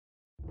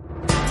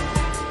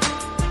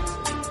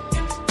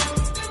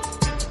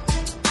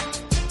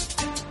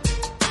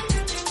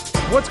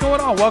What's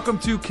going on? Welcome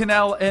to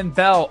Cannell and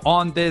Bell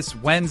on this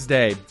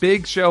Wednesday.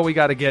 Big show we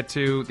got to get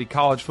to. The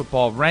college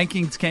football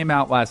rankings came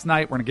out last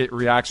night. We're going to get a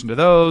reaction to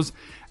those.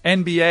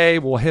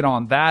 NBA, we'll hit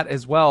on that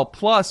as well.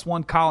 Plus,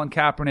 one Colin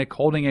Kaepernick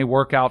holding a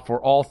workout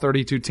for all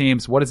 32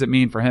 teams. What does it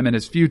mean for him and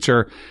his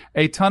future?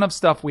 A ton of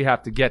stuff we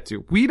have to get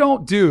to. We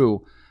don't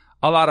do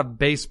a lot of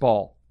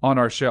baseball on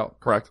our show.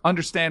 Correct.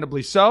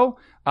 Understandably so.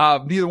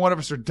 Neither one of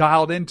us are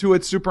dialed into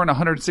it. Super in a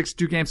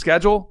 162-game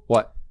schedule.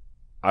 What?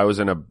 I was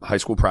in a high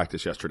school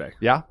practice yesterday.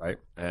 Yeah? Right?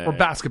 For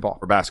basketball.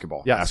 For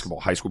basketball. Yes.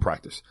 Basketball, high school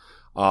practice.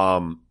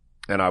 And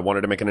I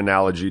wanted to make an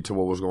analogy to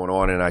what was going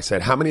on. And I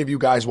said, how many of you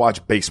guys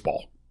watch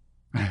baseball?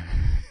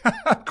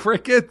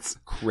 Crickets.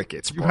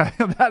 Bro.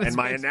 And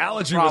my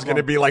analogy was going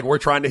to be like, we're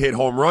trying to hit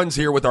home runs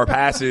here with our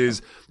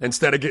passes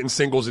instead of getting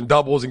singles and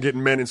doubles and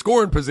getting men in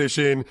scoring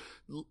position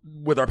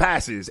with our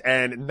passes.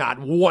 And not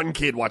one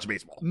kid watch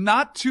baseball.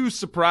 Not too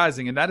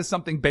surprising. And that is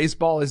something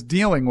baseball is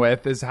dealing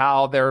with, is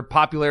how their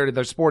popularity,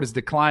 their sport is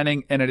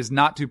declining, and it is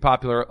not too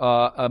popular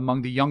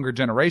among the younger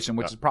generation,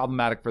 which is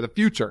problematic for the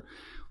future.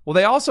 Well,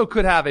 they also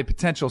could have a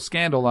potential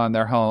scandal on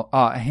their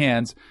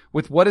hands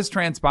with what is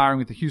transpiring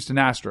with the Houston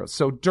Astros.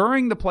 So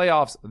during the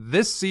playoffs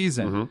this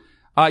season,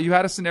 you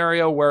had a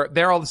scenario where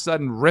they're all of a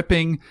sudden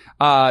ripping,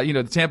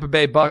 the Tampa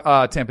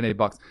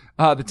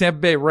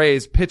Bay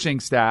Rays pitching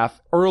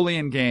staff early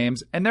in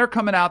games, and they're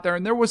coming out there,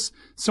 and there was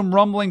some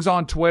rumblings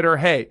on Twitter.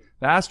 Hey,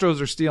 the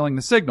Astros are stealing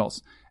the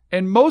signals.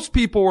 And most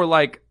people were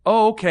like,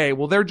 oh, okay,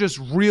 well, they're just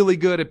really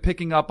good at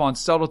picking up on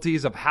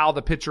subtleties of how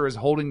the pitcher is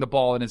holding the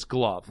ball in his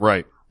glove.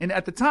 Right. And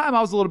at the time,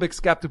 I was a little bit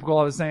skeptical.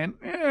 I was saying,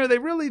 are they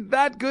really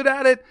that good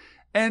at it?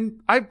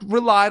 And I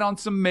relied on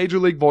some major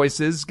league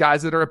voices,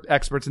 guys that are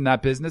experts in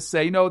that business,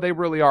 say, they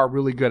really are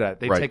really good at it.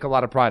 They take a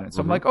lot of pride in it.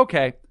 So I'm like,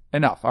 okay,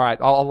 enough. All right,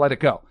 I'll let it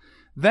go.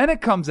 Then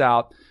it comes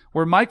out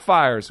where Mike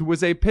Fiers, who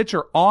was a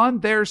pitcher on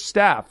their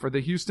staff for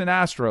the Houston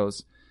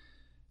Astros,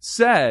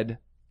 said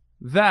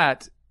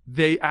that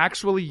they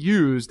actually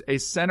used a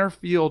center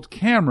field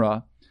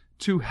camera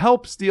to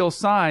help steal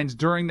signs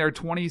during their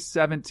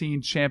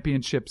 2017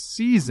 championship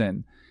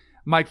season.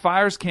 Mike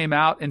Fiers came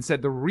out and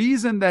said the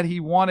reason that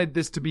he wanted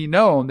this to be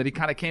known, that he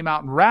kind of came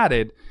out and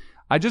ratted,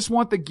 I just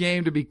want the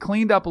game to be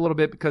cleaned up a little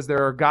bit because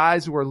there are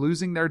guys who are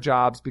losing their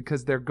jobs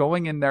because they're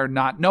going in there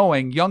not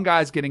knowing, young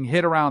guys getting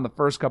hit around the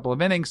first couple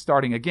of innings,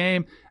 starting a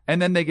game,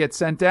 and then they get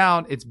sent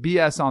down. It's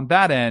BS on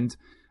that end.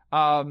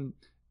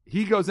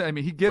 He goes,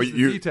 he gives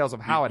the details of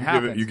how it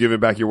happened. You giving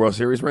back your World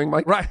Series ring,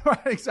 Mike? Right,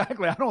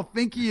 exactly. I don't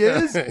think he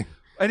is.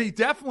 And he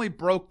definitely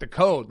broke the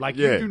code. Like,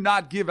 you do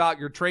not give out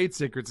your trade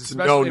secrets,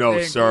 especially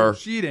if they're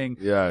cheating.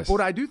 Yes. But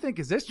what I do think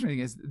is interesting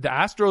is the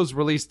Astros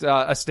released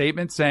a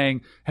statement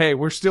saying, hey,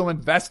 we're still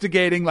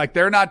investigating. Like,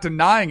 they're not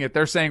denying it.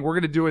 They're saying we're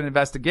going to do an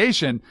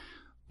investigation.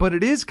 But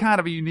it is kind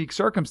of a unique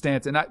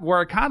circumstance, and where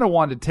I kind of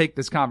wanted to take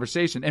this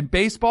conversation. In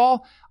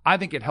baseball, I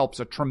think it helps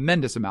a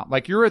tremendous amount.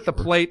 Like, you're at the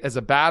plate as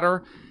a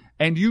batter,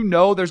 and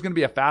there's going to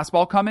be a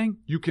fastball coming,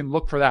 you can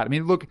look for that.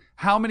 Look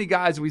how many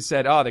guys we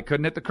said, they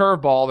couldn't hit the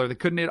curveball or they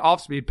couldn't hit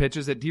off-speed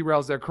pitches that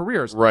derails their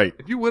careers. Right.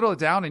 If you whittle it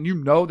down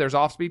and there's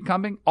off-speed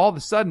coming, all of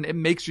a sudden it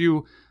makes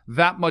you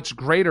that much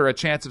greater a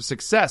chance of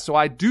success. So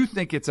I do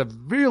think it's a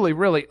really,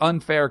 really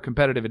unfair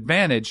competitive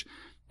advantage.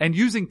 And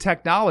using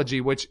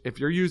technology, which if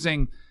you're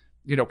using,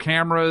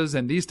 cameras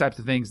and these types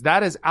of things,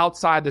 that is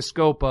outside the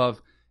scope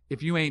of,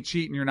 if you ain't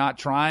cheating, you're not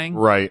trying.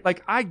 Right.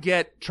 Like, I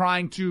get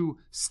trying to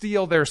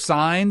steal their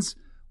signs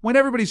when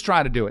everybody's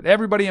trying to do it.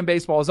 Everybody in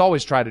baseball has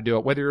always tried to do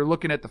it, whether you're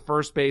looking at the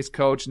first base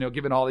coach,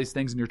 giving all these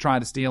things and you're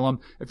trying to steal them.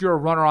 If you're a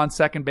runner on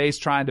second base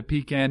trying to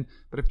peek in.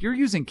 But if you're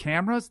using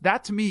cameras,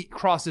 that to me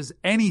crosses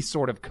any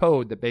sort of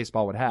code that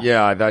baseball would have.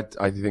 Yeah,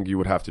 I think you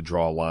would have to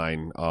draw a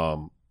line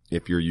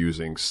if you're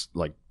using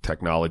like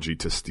technology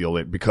to steal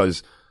it,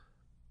 because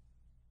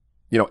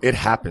it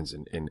happens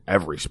in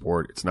every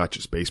sport. It's not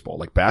just baseball.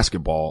 Like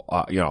basketball,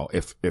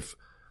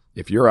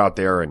 if you're out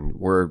there and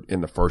we're in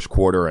the first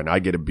quarter and I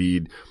get a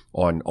bead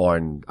on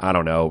horns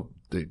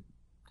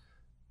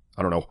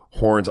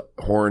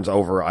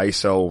over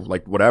ISO,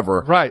 like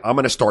whatever. Right. I'm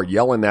going to start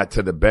yelling that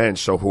to the bench.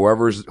 So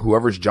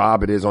whoever's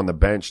job it is on the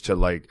bench to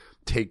like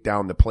take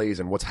down the plays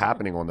and what's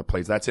happening on the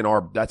plays, that's in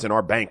our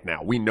bank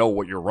now. We know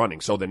what you're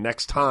running. So the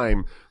next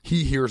time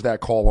he hears that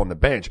call on the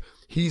bench,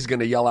 he's going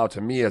to yell out to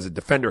me as a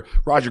defender,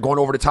 Roger, going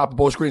over the top of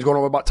both screens,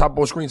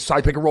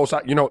 side pick and roll,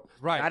 side,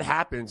 right. That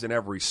happens in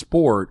every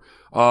sport.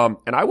 And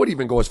I would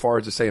even go as far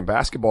as to say in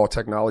basketball,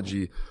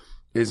 technology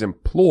is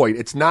employed.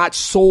 It's not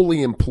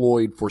solely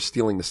employed for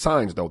stealing the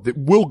signs, though. That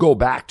we'll go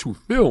back to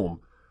film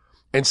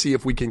and see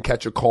if we can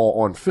catch a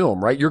call on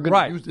film, right? You're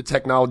going to use the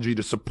technology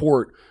to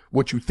support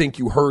what you think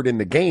you heard in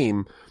the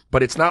game,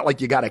 but it's not like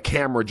you got a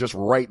camera just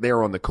right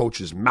there on the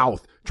coach's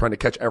mouth trying to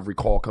catch every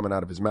call coming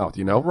out of his mouth,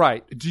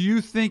 Right. Do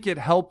you think it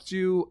helped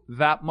you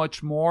that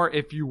much more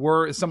if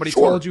somebody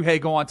told you, hey,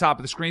 go on top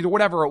of the screen or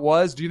whatever it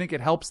was? Do you think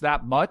it helps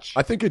that much?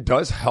 I think it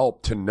does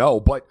help to know,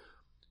 but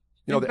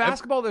in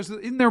basketball,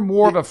 isn't there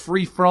more of a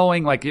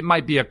free-flowing, like it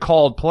might be a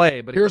called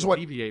play, but it can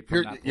deviate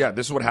from that play. Yeah,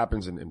 this is what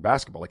happens in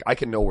basketball. Like, I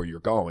can know where you're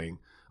going.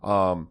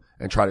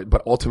 and try to,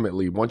 but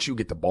ultimately, once you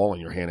get the ball in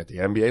your hand at the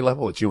NBA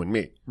level, it's you and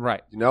me.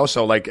 Right.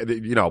 So like,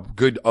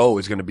 good O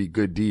is going to be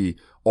good D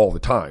all the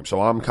time.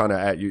 So I'm kind of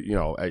at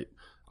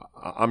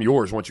I'm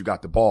yours once you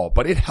got the ball,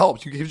 but it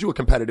helps. It gives you a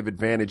competitive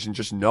advantage in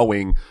just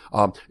knowing,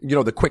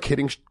 the quick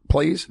hitting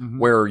plays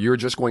where you're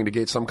just going to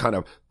get some kind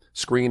of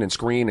screen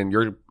and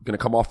you're going to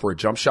come off for a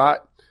jump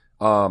shot.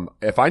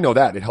 If I know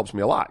that, it helps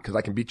me a lot because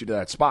I can beat you to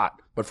that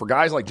spot. But for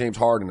guys like James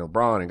Harden and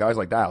LeBron and guys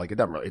like that, like it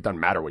doesn't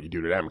matter what you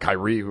do to them.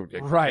 Kyrie,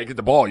 right. Get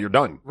the ball, you're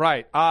done.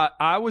 Right.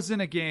 I was in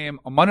a game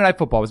on Monday Night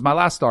Football. It was my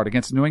last start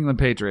against the New England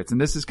Patriots.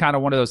 And this is kind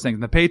of one of those things.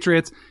 And the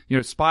Patriots,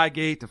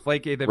 Spygate,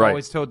 Deflategate, they've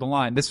always towed the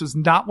line. This was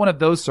not one of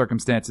those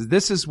circumstances.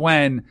 This is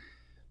when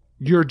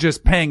you're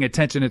just paying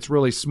attention. It's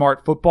really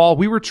smart football.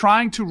 We were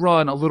trying to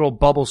run a little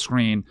bubble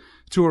screen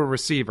to a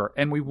receiver,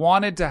 and we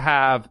wanted to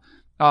have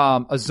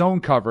a zone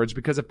coverage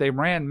because if they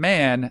ran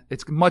man,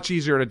 it's much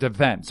easier to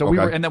defend. So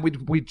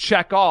we'd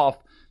check off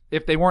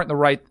if they weren't the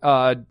right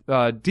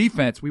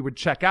defense, we would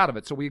check out of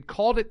it. So we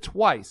called it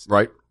twice.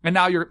 Right. And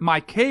now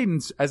my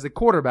cadence as the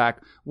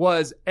quarterback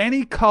was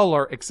any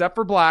color except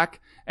for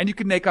black, and you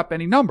could make up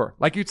any number.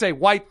 Like you'd say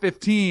white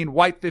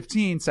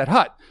 15, set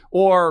hut,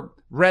 or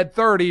red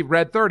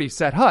 30,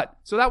 set hut.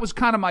 So that was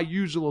kind of my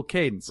usual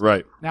cadence.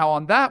 Right. Now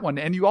on that one,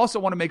 and you also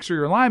want to make sure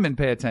your linemen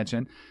pay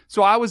attention.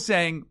 So I was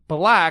saying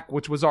black,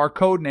 which was our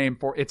code name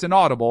for it's an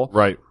audible.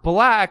 Right.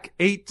 Black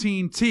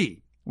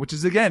 18T, which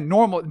is again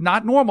normal,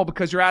 not normal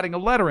because you're adding a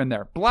letter in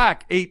there.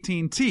 Black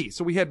 18T.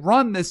 So we had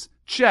run this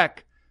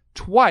check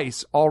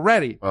twice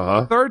already.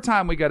 The third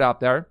time we got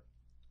out there,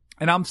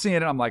 and I'm seeing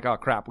it, I'm like, oh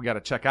crap, we got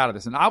to check out of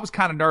this. And I was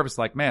kind of nervous,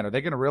 like, man, are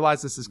they going to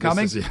realize this is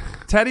coming?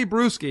 Teddy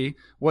Bruschi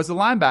was the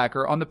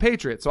linebacker on the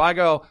Patriots. So I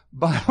go,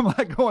 but I'm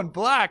like going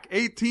black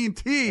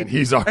 18T. And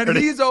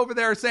he's over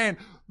there saying,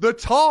 the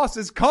toss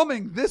is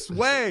coming this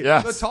way.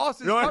 Yes. The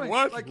toss is You're coming.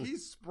 what? Like he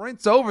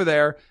sprints over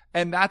there.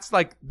 And that's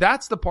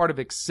the part of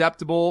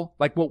acceptable,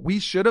 like what we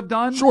should have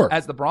done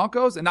as the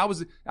Broncos. And I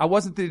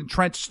wasn't the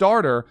entrenched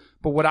starter,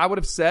 but what I would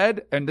have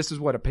said, and this is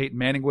what a Peyton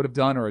Manning would have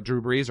done or a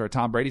Drew Brees or a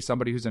Tom Brady,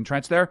 somebody who's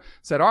entrenched there,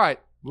 said, all right,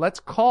 let's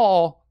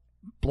call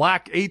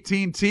black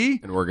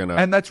 18T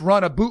and let's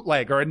run a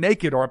bootleg or a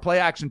naked or a play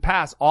action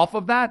pass off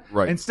of that.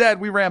 Right. Instead,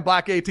 we ran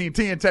black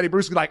 18T and Teddy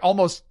Bruschi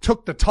almost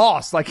took the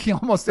toss. Like he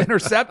almost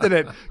intercepted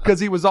it because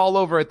he was all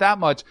over it that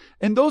much.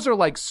 And those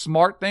are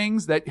smart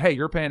things that, hey,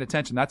 you're paying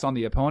attention. That's on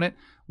the opponent.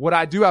 What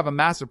I do have a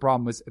massive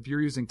problem with if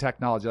you're using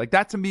technology,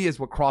 that to me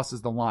is what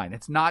crosses the line.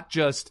 It's not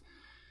just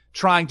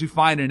trying to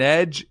find an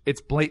edge,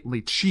 it's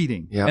blatantly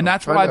cheating. Yeah, and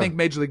that's where I think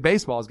Major League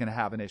Baseball is going to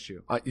have an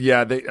issue.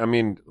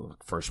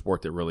 For a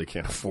sport that really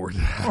can't afford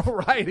that.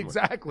 Right,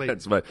 exactly.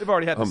 They've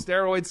already had the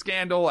steroid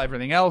scandal,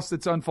 everything else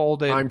that's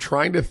unfolded. I'm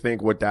trying to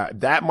think what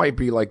that might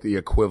be like the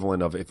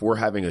equivalent of if we're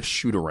having a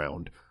shoot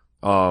around,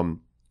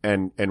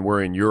 and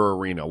we're in your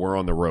arena, we're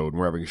on the road, and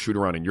we're having a shoot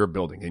around in your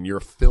building, and you're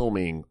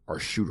filming our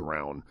shoot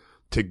around.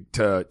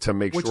 To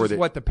make Which sure is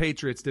what the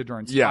Patriots did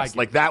during Spygate. Yes,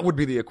 that would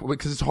be the equivalent,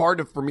 because it's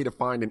hard for me to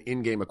find an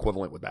in-game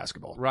equivalent with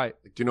basketball. Right.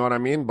 Do you know what I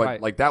mean?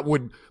 But that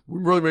would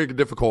really make it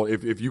difficult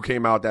if you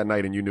came out that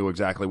night and you knew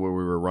exactly where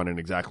we were running,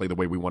 exactly the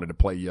way we wanted to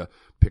play you,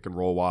 pick and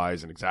roll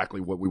wise, and exactly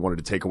what we wanted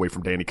to take away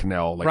from Danny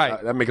Cannell.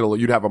 That make it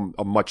you'd have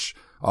a much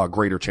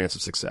greater chance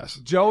of success.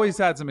 Joey's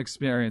had some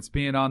experience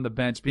being on the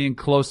bench, being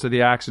close to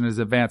the action as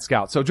advanced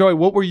scout. So Joey,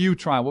 what were you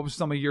trying? What were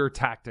some of your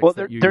tactics? Well,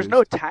 there's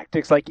no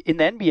tactics. Like in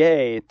the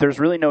NBA, there's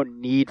really no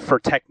need for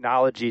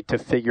technology to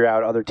figure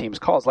out other teams'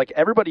 calls. Like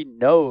everybody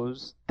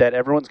knows that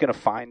everyone's going to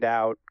find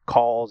out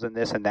calls and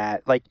this and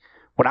that. Like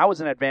when I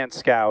was an advanced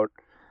scout,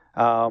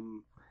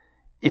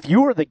 if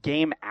you were the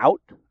game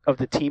out of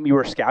the team you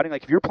were scouting,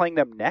 like if you're playing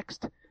them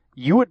next,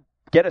 you would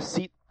get a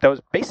seat that was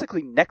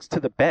basically next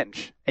to the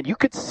bench, and you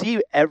could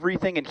see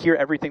everything and hear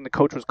everything the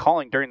coach was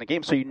calling during the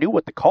game, so you knew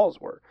what the calls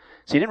were.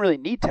 So you didn't really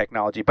need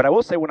technology. But I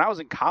will say, when I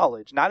was in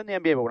college, not in the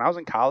NBA, but when I was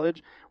in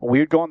college, when we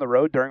would go on the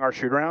road during our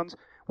shoot-arounds,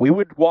 we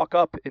would walk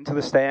up into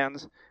the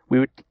stands, we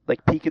would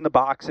peek in the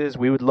boxes,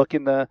 we would look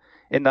in the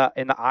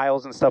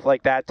aisles and stuff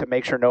like that to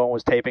make sure no one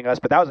was taping us.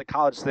 But that was a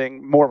college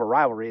thing, more of a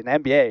rivalry. In the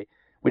NBA,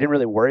 we didn't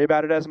really worry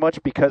about it as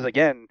much because,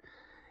 again,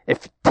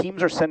 if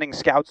teams are sending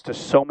scouts to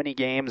so many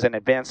games and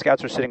advanced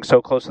scouts are sitting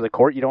so close to the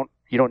court, you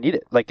don't need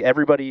it. Like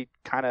everybody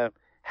kind of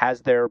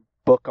has their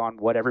book on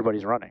what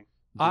everybody's running.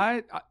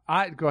 I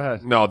go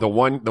ahead. No, the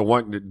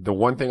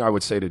one thing I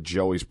would say to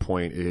Joey's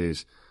point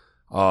is,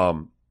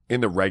 in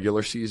the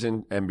regular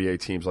season, NBA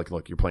teams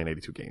look, you're playing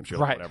 82 games.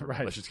 You're whatever.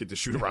 Let's just get the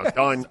shoot around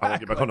done. I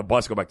want to get back on the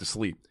bus, go back to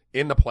sleep.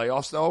 In the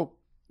playoffs, though,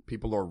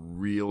 people are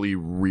really,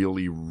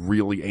 really,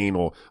 really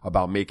anal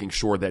about making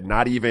sure that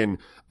not even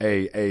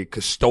a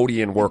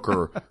custodian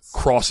worker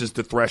crosses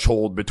the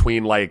threshold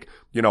between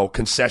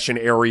concession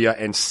area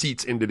and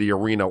seats into the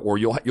arena, or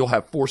you'll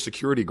have 4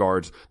 security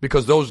guards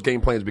because those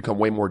game plans become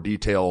way more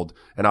detailed,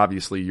 and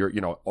obviously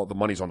all the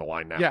money's on the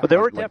line now. Yeah, but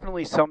there were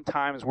definitely some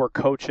times where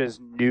coaches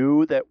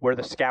knew that where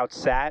the scouts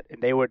sat, and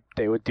they would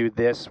do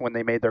this when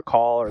they made their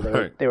call, or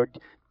they would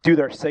do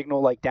their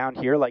signal down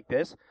here like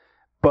this,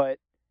 but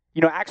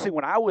Actually,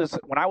 when I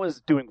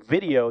was doing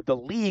video, the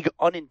league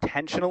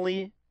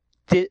unintentionally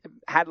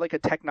had like a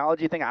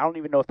technology thing. I don't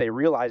even know if they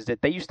realized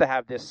it. They used to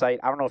have this site.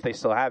 I don't know if they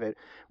still have it,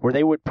 where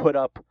they would put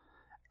up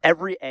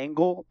every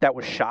angle that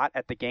was shot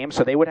at the game.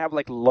 So they would have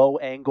like low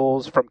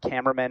angles from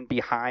cameramen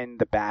behind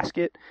the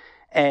basket,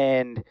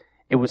 and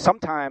it was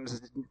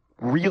sometimes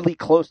really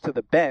close to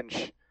the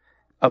bench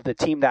of the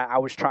team that I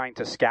was trying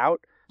to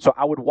scout. So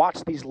I would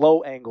watch these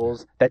low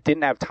angles that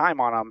didn't have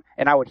time on them,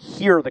 and I would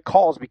hear the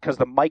calls because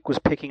the mic was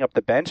picking up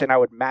the bench, and I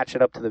would match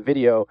it up to the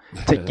video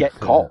to get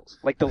calls.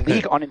 Like the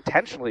league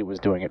unintentionally was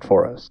doing it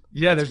for us.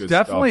 Yeah, there's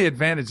definitely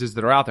advantages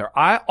that are out there.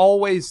 I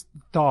always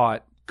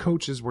thought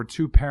coaches were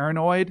too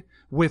paranoid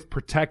with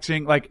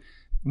protecting. Like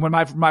when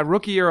my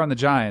rookie year on the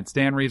Giants,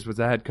 Dan Reeves was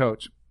the head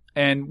coach,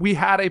 and we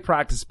had a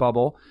practice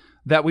bubble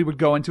that we would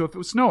go into if it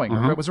was snowing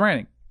or if it was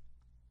raining.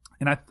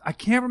 And I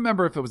can't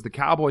remember if it was the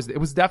Cowboys. It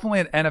was definitely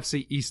an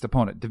NFC East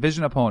opponent,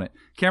 division opponent.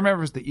 Can't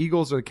remember if it was the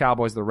Eagles or the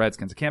Cowboys or the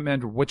Redskins. I can't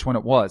remember which one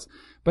it was.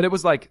 But it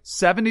was like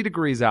 70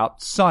 degrees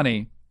out,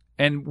 sunny,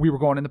 and we were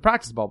going in the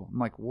practice bubble. I'm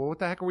like, well, what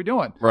the heck are we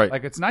doing? Right.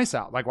 Like, it's nice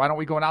out. Like, why don't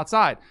we go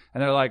outside?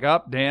 And they're like,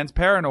 Dan's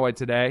paranoid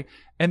today.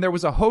 And there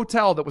was a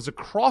hotel that was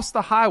across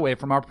the highway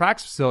from our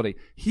practice facility.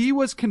 He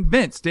was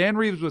convinced, Dan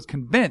Reeves was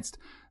convinced,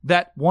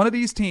 that one of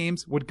these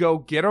teams would go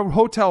get a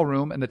hotel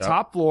room in the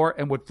top floor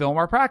and would film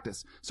our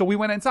practice. So we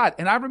went inside.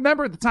 And I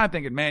remember at the time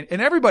thinking, man,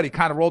 and everybody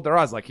kind of rolled their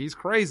eyes like, he's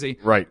crazy.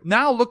 Right.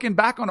 Now looking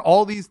back on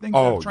all these things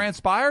that have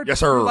transpired, yes,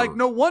 sir. like,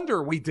 no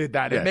wonder we did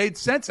that. It made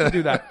sense to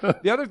do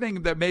that. The other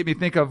thing that made me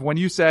think of when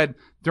you said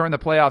during the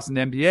playoffs in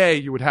the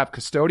NBA, you would have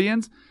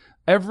custodians.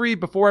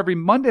 Before every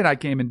Monday night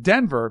game in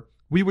Denver,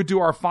 we would do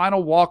our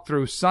final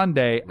walkthrough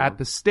Sunday at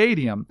the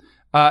stadium,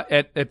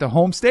 at the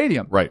home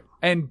stadium. Right.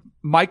 And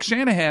Mike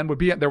Shanahan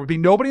there would be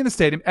nobody in the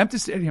stadium, empty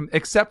stadium,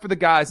 except for the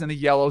guys in the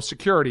yellow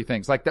security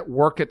things, like that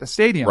work at the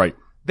stadium. Right.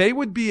 They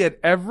would be at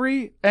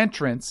every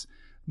entrance,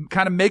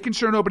 kind of making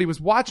sure nobody was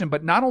watching.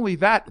 But not only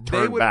that,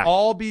 they would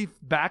all be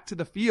back to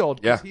the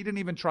field because he didn't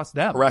even trust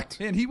them. Correct.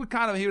 And he would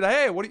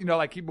hey, what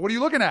are you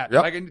looking at?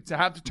 Yep. Like, to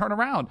have to turn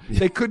around.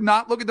 They could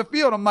not look at the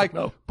field. I'm like,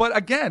 no. But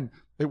again,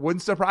 it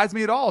wouldn't surprise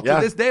me at all. To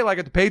this day, like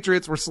if the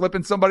Patriots were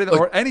slipping somebody,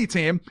 or any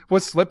team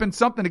was slipping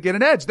something to get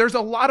an edge, there's a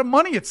lot of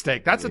money at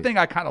stake. That's the thing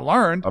I kind of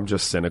learned. I'm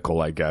just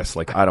cynical, I guess.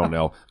 Like, I don't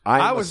know.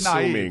 I am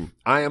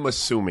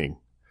assuming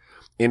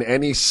in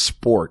any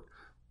sport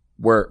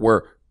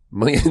where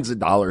millions of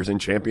dollars in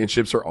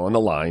championships are on the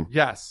line.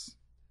 Yes.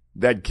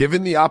 That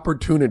given the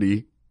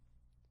opportunity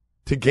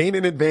to gain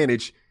an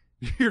advantage,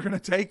 you're going to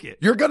take it.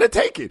 You're going to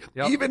take it.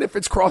 Yep. Even if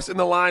it's crossing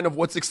the line of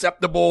what's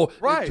acceptable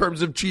in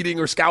terms of cheating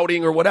or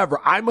scouting or whatever.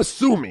 I'm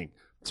assuming.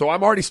 So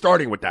I'm already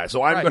starting with that.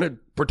 So I'm going to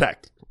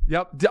protect.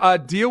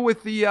 Yep. Deal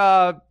with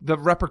the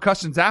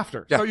repercussions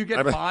after. Yeah. So you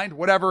get fined,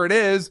 whatever it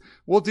is.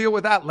 We'll deal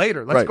with that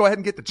later. Let's go ahead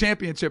and get the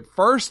championship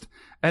first,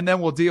 and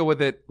then we'll deal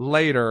with it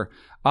later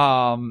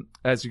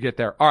as you get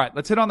there. All right.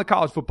 Let's hit on the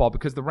college football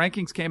because the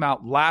rankings came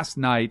out last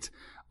night.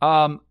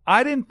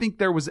 I didn't think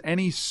there was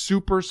any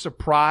super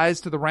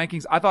surprise to the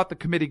rankings. I thought the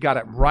committee got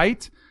it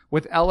right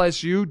with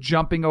LSU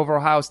jumping over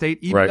Ohio State.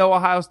 Even though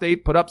Ohio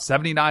State put up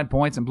 79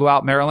 points and blew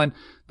out Maryland,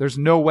 there's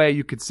no way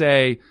you could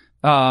say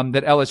that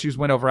LSU's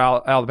win over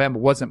Alabama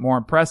wasn't more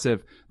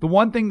impressive. The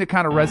one thing that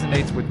kind of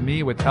resonates with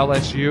me with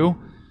LSU,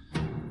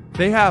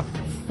 they have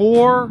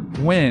 4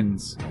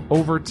 wins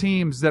over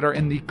teams that are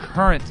in the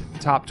current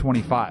top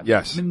 25.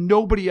 Yes. I mean,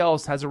 nobody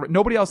else has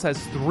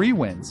 3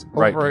 wins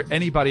over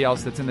anybody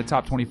else that's in the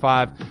top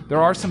 25. There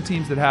are some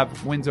teams that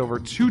have wins over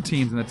 2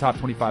 teams in the top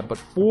 25, but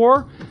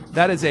 4,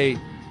 that is a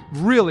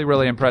really,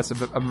 really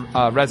impressive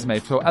resume.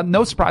 So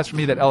no surprise for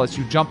me that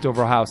LSU jumped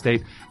over Ohio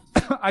State.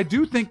 I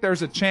do think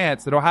there's a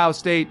chance that Ohio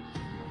State,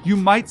 you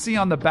might see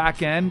on the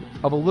back end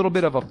of a little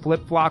bit of a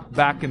flip-flop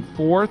back and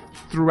forth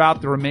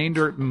throughout the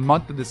remainder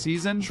month of the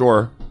season.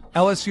 Sure.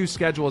 LSU's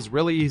schedule is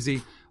really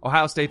easy.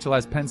 Ohio State still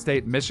has Penn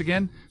State and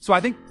Michigan. So I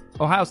think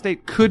Ohio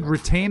State could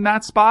retain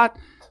that spot.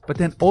 But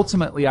then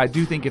ultimately, I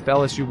do think if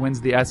LSU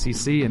wins the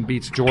SEC and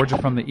beats Georgia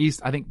from the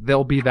East, I think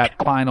they'll be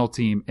that final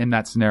team in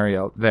that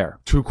scenario there.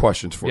 2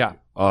 questions for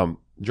you.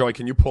 Joey,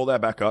 can you pull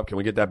that back up? Can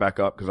we get that back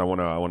up? Because I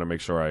want to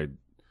make sure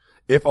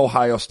if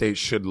Ohio State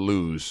should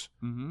lose,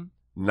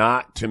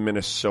 not to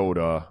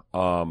Minnesota,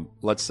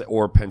 let's say,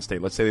 or Penn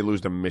State, let's say they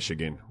lose to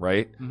Michigan,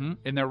 right? Mm-hmm.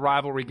 In their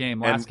rivalry game,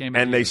 last game.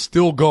 And they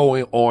still go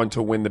on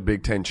to win the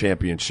Big Ten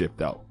championship,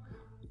 though.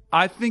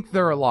 I think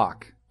they're a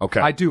lock. Okay.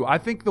 I do. I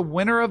think the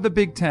winner of the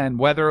Big Ten,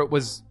 whether it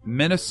was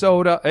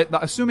Minnesota,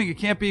 assuming it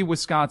can't be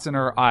Wisconsin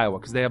or Iowa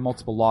because they have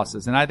multiple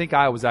losses, and I think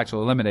Iowa's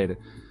actually eliminated.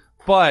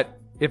 But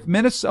if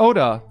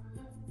Minnesota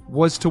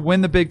was to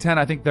win the Big Ten,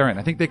 I think they're in.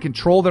 I think they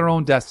control their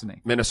own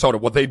destiny. Minnesota,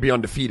 well, they'd be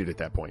undefeated at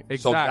that point.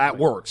 Exactly. So that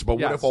works. But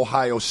what if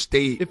Ohio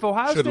State should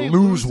State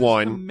lose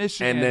one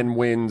Michigan, and then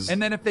wins?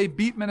 And then if they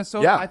beat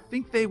Minnesota, I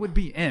think they would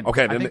be in.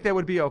 Okay. I think they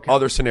would be okay.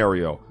 Other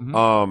scenario.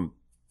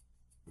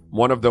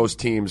 One of those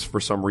teams,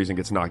 for some reason,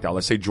 gets knocked out.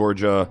 Let's say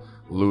Georgia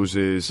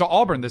loses to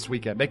Auburn this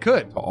weekend. They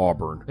could. To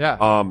Auburn.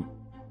 Yeah.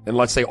 and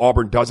let's say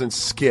Auburn doesn't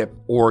skip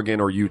Oregon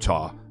or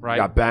Utah. Right.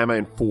 You got Bama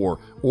in 4.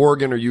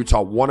 Oregon or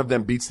Utah, one of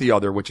them beats the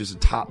other, which is a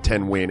top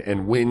 10 win,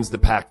 and wins the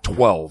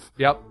Pac-12.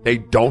 Yep. They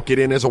don't get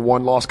in as a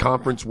one-loss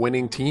conference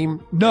winning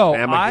team? No,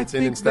 Bama I gets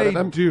in think instead they of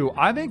them? do.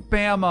 I think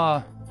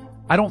Bama,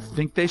 I don't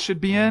think they should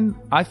be in.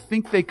 I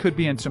think they could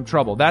be in some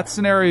trouble. That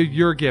scenario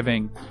you're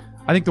giving,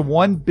 I think the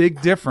one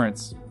big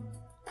difference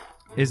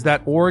is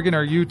that Oregon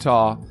or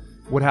Utah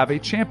would have a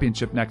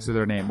championship next to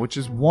their name, which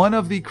is one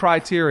of the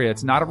criteria.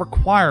 It's not a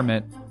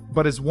requirement,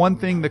 but is one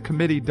thing the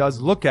committee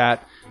does look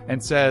at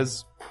and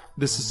says,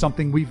 this is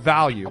something we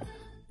value.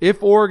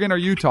 If Oregon or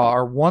Utah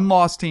are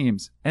one-loss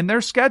teams, and their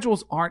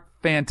schedules aren't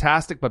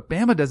fantastic, but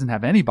Bama doesn't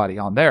have anybody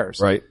on theirs.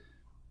 Right.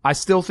 I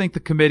still think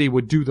the committee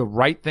would do the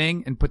right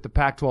thing and put the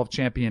Pac-12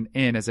 champion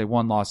in as a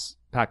one-loss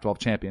Pac-12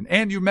 champion.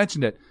 And you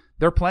mentioned it.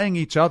 They're playing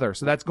each other.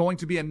 So that's going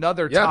to be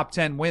another top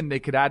 10 win they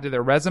could add to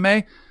their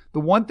resume. The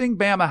one thing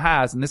Bama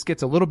has, and this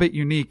gets a little bit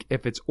unique,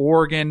 if it's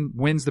Oregon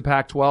wins the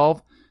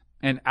Pac-12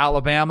 and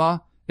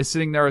Alabama is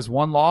sitting there as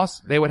one loss,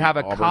 they would have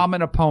a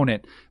common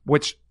opponent,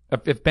 which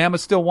if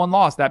Bama's still one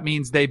loss, that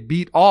means they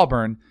beat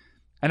Auburn.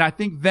 And I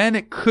think then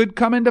it could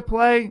come into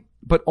play,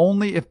 but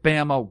only if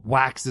Bama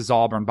waxes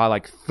Auburn by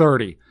like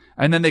 30.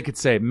 And then they could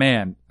say,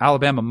 man,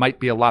 Alabama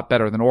might be a lot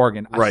better than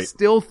Oregon. Right. I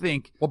still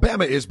think. Well,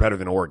 Bama is better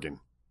than Oregon.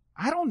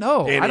 I don't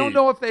know. Danny. I don't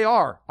know if they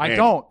are. I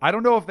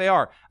don't know if they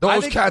are.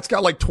 Those cats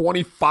got like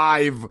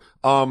 25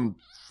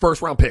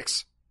 first-round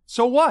picks.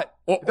 So what?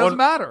 It doesn't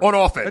matter. On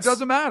offense. It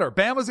doesn't matter.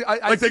 Bama's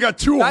they got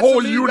 2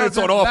 whole units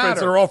on offense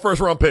that are all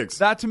first-round picks.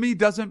 That to me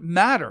doesn't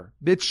matter.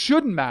 It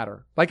shouldn't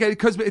matter.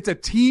 Because it's a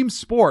team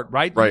sport,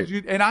 right? Right.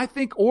 And I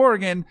think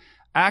Oregon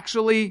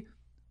actually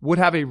would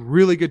have a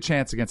really good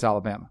chance against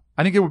Alabama.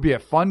 I think it would be a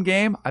fun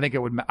game. I think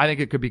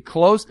it could be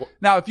close.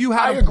 Now, if you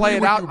had to play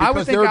it out, I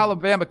would think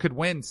Alabama could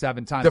win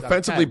 7 times.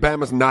 Defensively,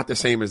 Bama's not the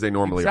same as they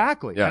normally are.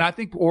 Exactly. Yeah. And I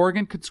think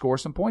Oregon could score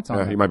some points on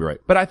them. You might be right.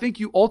 But I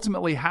think you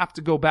ultimately have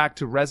to go back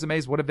to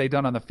resumes. What have they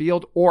done on the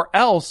field? Or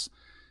else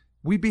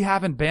we'd be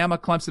having Bama,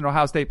 Clemson,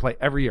 Ohio State play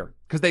every year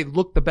because they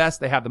look the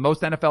best. They have the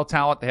most NFL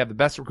talent. They have the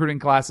best recruiting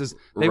classes.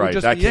 They would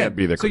just be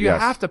in. So you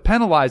have to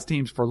penalize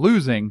teams for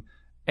losing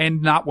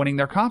and not winning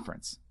their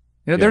conference.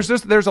 You know,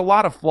 there's a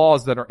lot of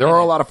flaws that are. There are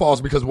a lot of flaws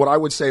because what I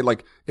would say,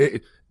 like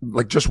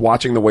just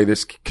watching the way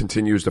this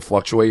continues to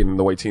fluctuate and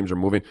the way teams are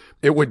moving,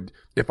 it would,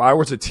 if I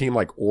was a team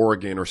like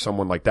Oregon or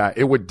someone like that,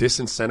 it would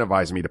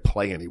disincentivize me to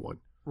play anyone.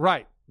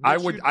 Right. I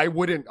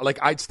wouldn't,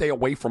 I'd stay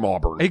away from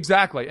Auburn.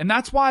 Exactly. And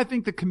that's why I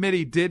think the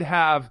committee did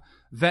have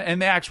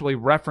and they actually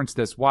referenced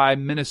this, why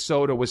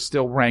Minnesota was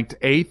still ranked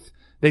 8th.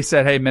 They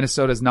said, hey,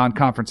 Minnesota's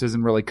non-conference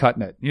isn't really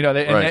cutting it. You know,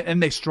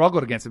 and they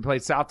struggled against it. They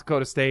played South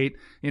Dakota State,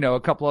 you know, a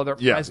couple other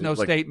Fresno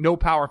State, no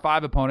Power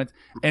 5 opponents.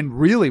 And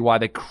really why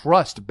they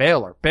crushed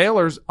Baylor.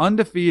 Baylor's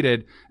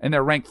undefeated and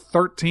they're ranked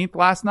 13th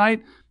last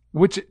night,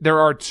 which there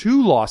are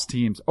 2 loss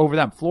teams over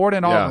them. Florida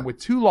and Auburn with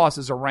 2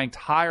 losses are ranked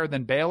higher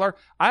than Baylor.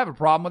 I have a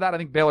problem with that. I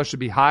think Baylor should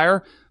be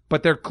higher.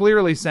 But they're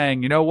clearly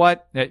saying, you know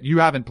what? You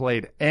haven't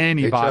played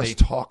anybody. They just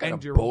talk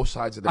out of both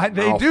sides of their mouth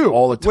they do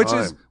all the time. Which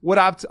is what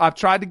I've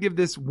tried to give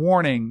this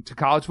warning to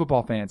college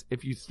football fans.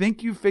 If you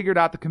think you figured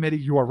out the committee,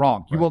 you are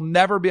wrong. You will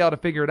never be able to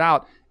figure it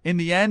out. In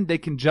the end, they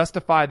can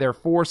justify their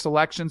 4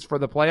 selections for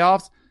the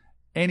playoffs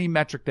any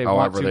metric they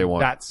want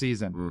that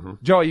season. Mm-hmm.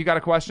 Joey, you got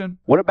a question?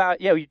 What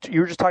about you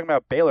were just talking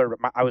about Baylor.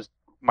 I was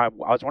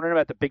wondering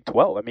about the Big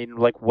 12. I mean,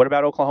 like, what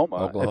about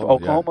Oklahoma? If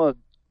Oklahoma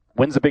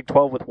wins the Big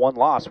 12 with 1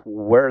 loss,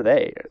 where are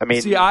they? I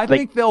mean, I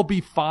think they'll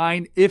be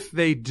fine if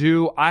they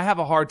do. I have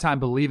a hard time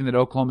believing that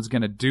Oklahoma's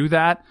going to do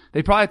that.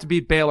 They probably have to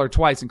beat Baylor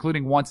twice,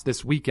 including once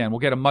this weekend. We'll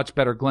get a much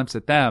better glimpse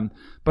at them.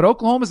 But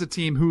Oklahoma's a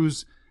team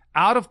whose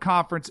out of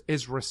conference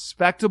is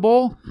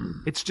respectable.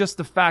 It's just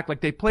the fact,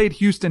 like, they played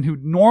Houston, who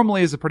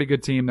normally is a pretty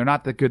good team. They're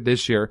not that good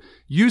this year.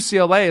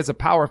 UCLA is a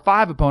Power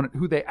 5 opponent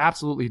who they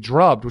absolutely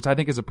drubbed, which I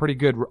think is a pretty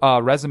good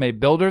resume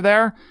builder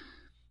there.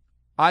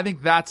 I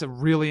think that's a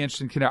really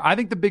interesting scenario. I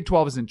think the Big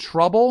 12 is in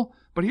trouble,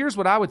 but here's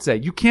what I would say.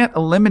 You can't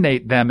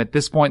eliminate them at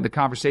this point in the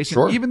conversation.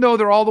 Sure. Even though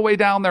they're all the way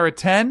down there at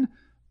 10,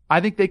 I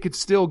think they could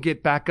still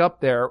get back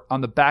up there on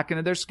the back end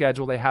of their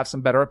schedule. They have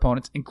some better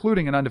opponents,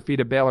 including an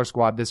undefeated Baylor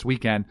squad this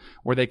weekend,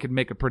 where they could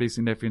make a pretty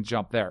significant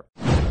jump there.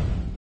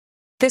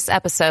 This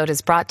episode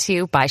is brought to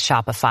you by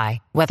Shopify.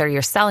 Whether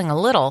you're selling a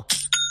little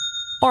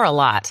or a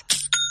lot,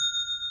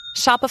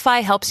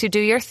 Shopify helps you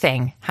do your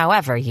thing,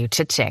 however you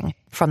cha-ching.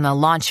 From the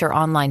launch your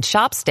online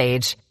shop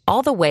stage,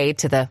 all the way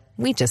to the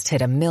we just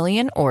hit 1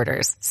 million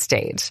orders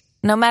stage.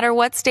 No matter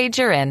what stage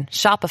you're in,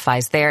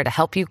 Shopify's there to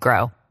help you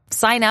grow.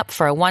 Sign up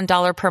for a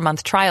 $1 per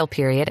month trial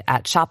period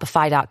at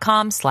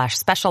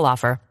shopify.com/special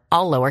offer,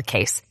 all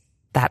lowercase.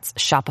 That's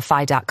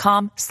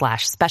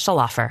shopify.com/special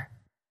offer.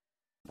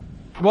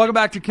 Welcome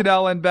back to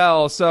Cadell and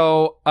Bell.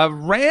 So a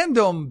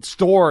random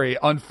story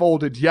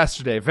unfolded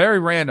yesterday, very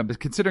random, but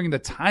considering the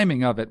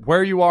timing of it,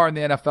 where you are in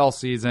the NFL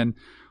season.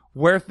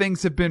 where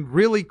things have been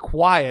really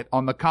quiet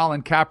on the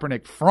Colin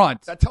Kaepernick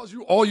front. That tells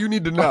you all you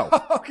need to know.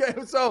 Okay,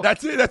 so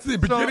that's it. That's the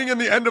beginning and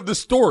the end of the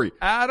story.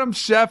 Adam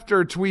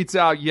Schefter tweets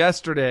out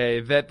yesterday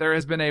that there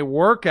has been a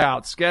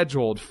workout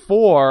scheduled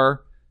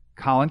for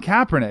Colin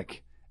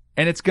Kaepernick,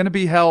 and it's going to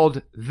be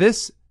held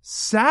this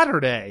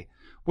Saturday,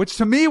 which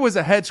to me was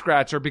a head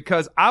scratcher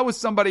because I was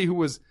somebody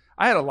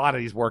I had a lot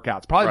of these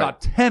workouts, probably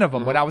about 10 of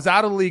them when I was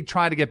out of the league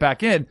trying to get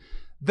back in.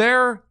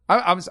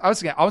 I was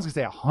going to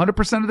say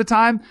 100% of the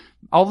time.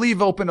 I'll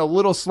leave open a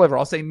little sliver.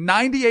 I'll say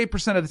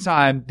 98% of the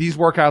time these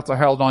workouts are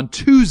held on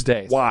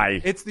Tuesdays.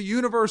 Why? It's the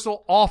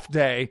universal off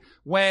day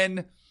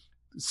when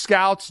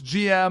scouts,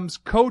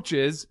 GMs,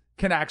 coaches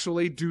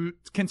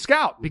can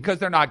scout because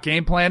they're not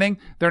game planning.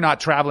 They're not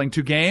traveling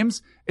to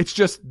games. It's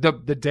just the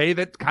day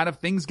that kind of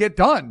things get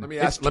done.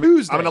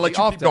 Tuesday. I'm going to let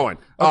you keep going.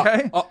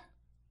 Okay.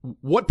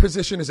 What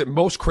position is it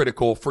most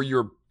critical for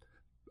your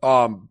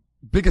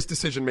biggest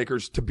decision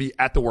makers to be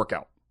at the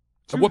workout?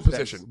 So what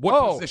position?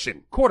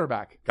 Position?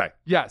 Quarterback. Okay.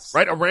 Yes.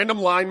 Right? A random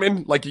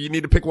lineman, like you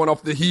need to pick one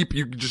off the heap,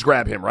 you just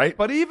grab him, right?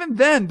 But even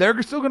then,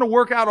 they're still going to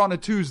work out on a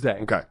Tuesday.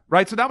 Okay.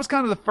 Right? So that was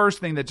kind of the first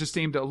thing that just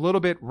seemed a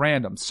little bit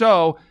random.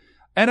 So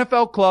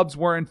NFL clubs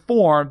were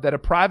informed that a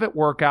private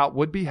workout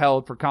would be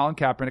held for Colin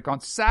Kaepernick on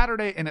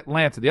Saturday in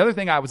Atlanta. The other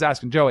thing I was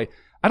asking Joey,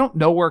 I don't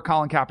know where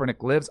Colin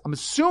Kaepernick lives. I'm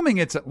assuming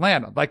it's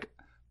Atlanta.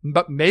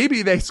 But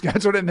maybe they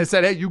scheduled it and they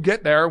said, hey, you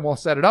get there and we'll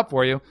set it up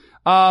for you.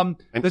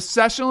 The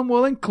session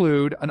will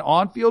include an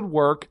on-field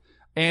work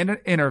and an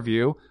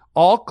interview.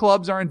 All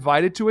clubs are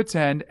invited to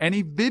attend.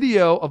 Any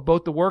video of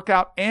both the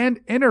workout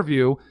and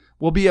interview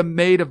will be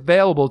made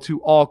available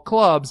to all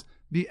clubs.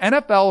 The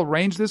NFL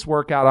arranged this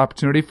workout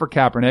opportunity for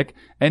Kaepernick,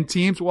 and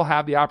teams will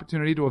have the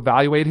opportunity to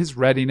evaluate his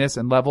readiness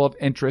and level of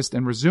interest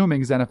in resuming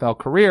his NFL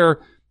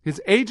career.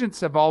 His agents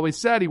have always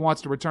said he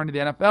wants to return to the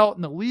NFL,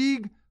 and the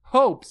league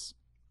hopes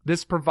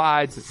this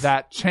provides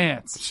that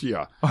chance.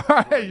 Yeah. All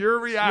right, your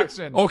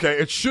reaction. Okay,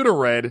 it should have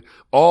read,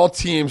 all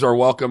teams are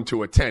welcome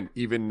to attend,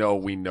 even though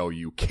we know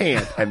you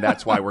can't, and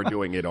that's why we're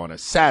doing it on a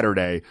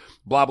Saturday.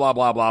 Blah, blah,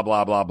 blah, blah,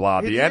 blah, blah,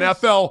 blah. The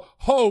NFL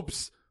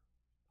hopes,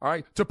 all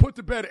right, to put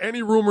to bed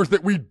any rumors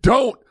that we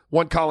don't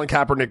want Colin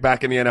Kaepernick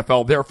back in the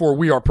NFL. Therefore,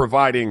 we are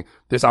providing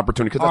this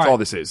opportunity because that's all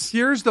this is.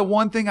 Here's the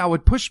one thing I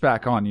would push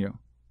back on you.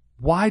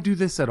 Why do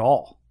this at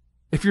all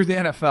if you're the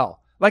NFL?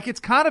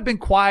 It's kind of been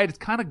quiet. It's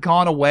kind of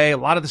gone away. A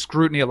lot of the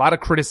scrutiny, a lot of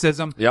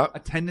criticism. Yep.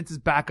 Attendance is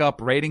back up.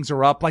 Ratings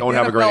are up. Don't the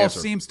have a great NFL answer.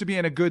 seems to be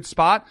in a good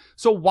spot.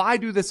 So why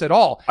do this at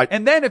all?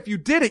 And then if you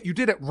did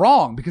it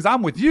wrong because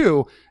I'm with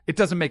you. It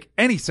doesn't make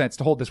any sense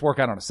to hold this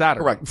workout on a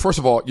Saturday. Correct. First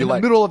of all, in the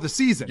middle of the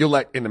season. You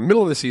let in the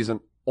middle of the season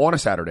on a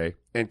Saturday,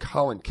 and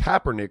Colin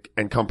Kaepernick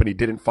and company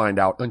didn't find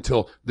out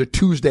until the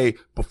Tuesday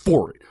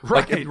before it.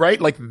 Right.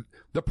 Right?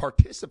 The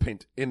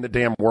participant in the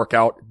damn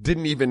workout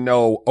didn't even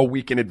know a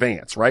week in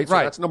advance, right? So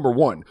that's number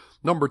one.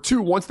 Number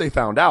two, once they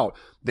found out,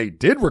 they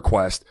did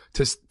request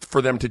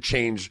for them to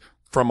change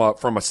from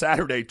a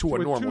Saturday to a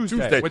normal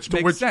Tuesday, which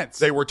makes sense.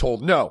 They were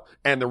told no.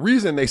 And the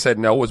reason they said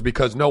no was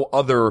because no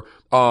other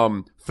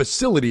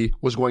facility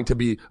was going to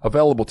be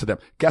available to them.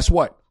 Guess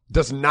what?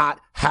 Does not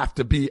have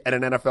to be at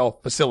an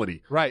NFL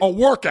facility. Right. A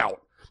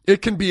workout.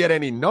 It can be at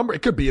any number.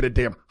 It could be at a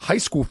damn high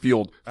school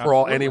field for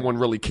all anyone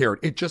really cared.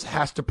 It just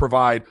has to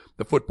provide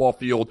the football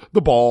field,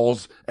 the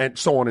balls, and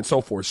so on and so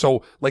forth.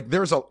 So,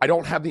 I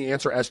don't have the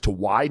answer as to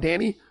why,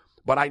 Danny,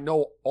 but I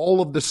know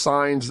all of the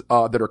signs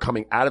that are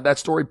coming out of that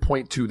story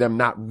point to them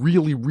not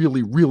really,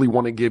 really, really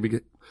wanting to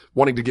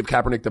give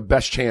Kaepernick the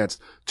best chance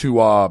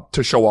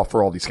to show off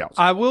for all these scouts.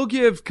 I will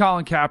give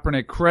Colin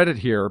Kaepernick credit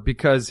here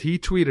because he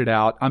tweeted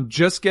out, I'm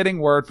just getting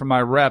word from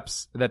my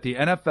reps that the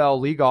NFL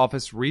league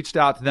office reached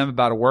out to them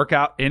about a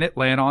workout in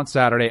Atlanta on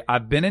Saturday.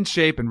 I've been in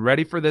shape and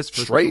ready for this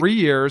for 3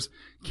 years.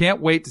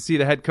 Can't wait to see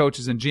the head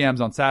coaches and GMs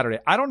on Saturday.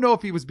 I don't know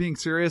if he was being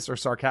serious or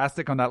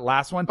sarcastic on that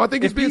last one. I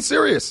think he's being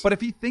serious. But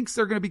if he thinks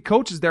they're going to be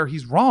coaches there,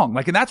 he's wrong.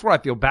 And that's where I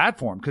feel bad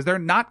for him because they're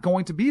not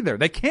going to be there.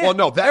 They can't. Well,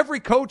 no, every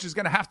coach is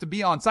going to have to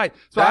be on site.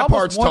 So that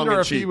part's tongue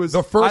in cheek.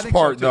 The first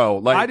part,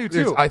 though, I do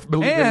too. I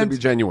believe him to be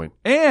genuine.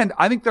 And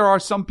I think there are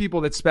some people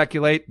that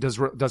speculate: does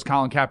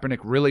Colin Kaepernick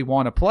really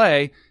want to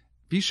play?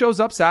 If he shows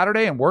up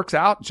Saturday and works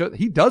out,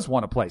 he does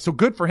want to play. So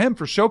good for him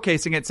for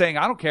showcasing it, saying,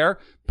 I don't care.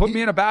 Put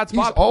me in a bad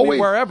spot. Put me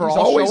wherever. I'll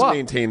show up. He's always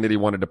maintained that he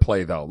wanted to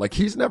play, though.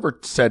 He's never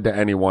said to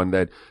anyone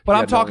that. But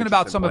I'm talking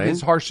about some of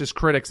his harshest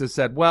critics that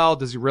said, well,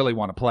 does he really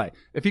want to play?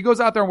 If he goes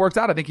out there and works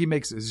out, I think he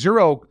makes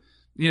zero,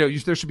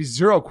 there should be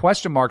zero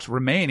question marks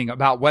remaining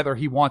about whether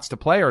he wants to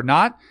play or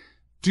not.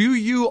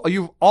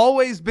 You've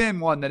always been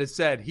one that has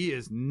said he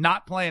is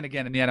not playing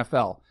again in the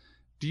NFL.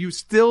 You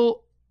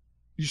still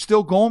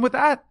going with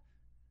that?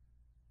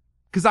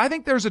 Because I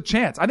think there's a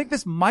chance. I think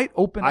this might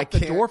open up the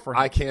door for him.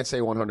 I can't say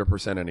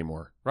 100%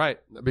 anymore. Right.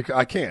 Because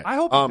I can't. I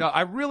hope. No,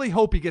 I really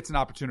hope he gets an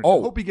opportunity. I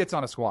hope he gets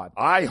on a squad.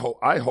 I hope.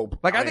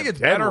 Like, I think it's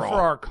better for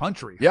our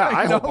country. Yeah,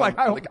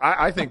 like,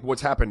 I think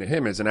what's happened to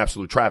him is an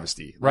absolute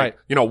travesty. Like, right.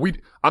 You know,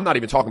 I'm not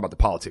even talking about the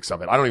politics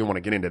of it. I don't even want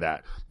to get into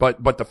that.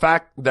 But the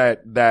fact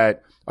that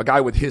a guy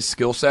with his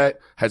skill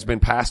set has been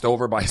passed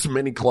over by as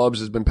many clubs,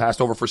 has been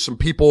passed over for some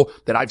people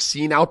that I've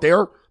seen out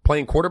there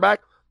playing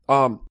quarterback.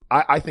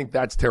 I think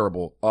that's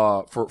terrible,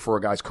 for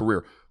a guy's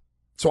career.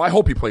 So I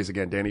hope he plays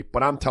again, Danny,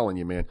 but I'm telling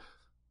you, man,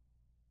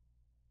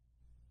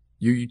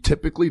 you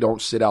typically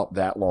don't sit out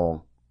that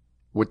long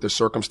with the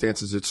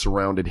circumstances that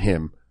surrounded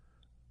him,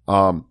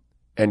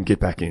 and get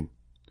back in.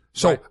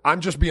 So right. I'm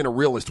just being a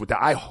realist with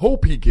that. I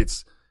hope he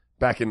gets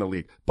back in the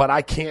league, but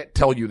I can't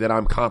tell you that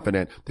I'm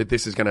confident that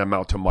this is going to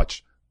amount to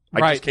much.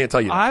 I just can't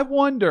tell you that. I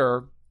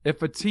wonder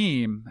if a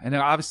team, and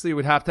obviously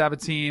would have to have a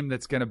team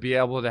that's going to be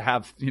able to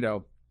have,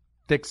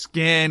 thick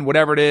skin,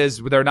 whatever it is,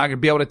 they're not going to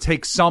be able to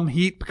take some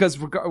heat because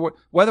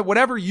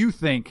whatever you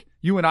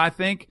and I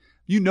think,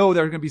 there are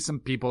going to be some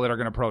people that are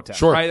going to protest,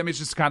 sure. right? I mean, it's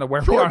just kind of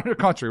where we are in the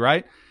country,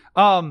 right?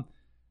 The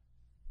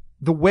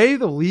way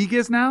the league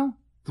is now,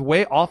 the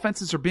way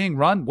offenses are being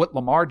run, what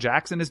Lamar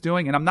Jackson is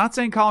doing, and I'm not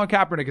saying Colin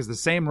Kaepernick is the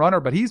same runner,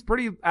 but he's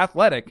pretty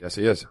athletic. Yes,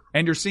 he is.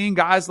 And you're seeing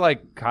guys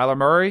like Kyler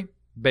Murray,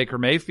 Baker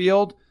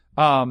Mayfield,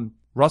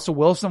 Russell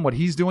Wilson, what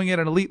he's doing at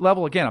an elite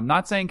level. Again, I'm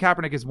not saying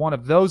Kaepernick is one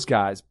of those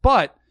guys,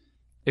 but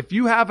if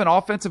you have an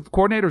offensive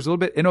coordinator who's a little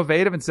bit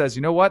innovative and says,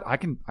 you know what, I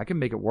can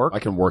make it work. I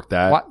can work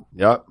that.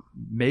 Yep.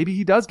 Maybe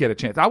he does get a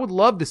chance. I would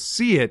love to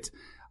see it.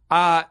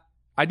 I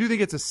do think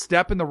it's a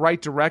step in the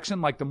right direction.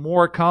 Like the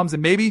more it comes,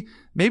 and maybe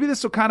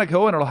this will kind of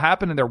go and it'll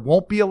happen, and there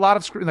won't be a lot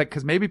of scrutiny. Like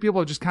because maybe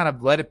people have just kind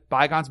of let it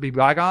bygones be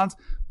bygones.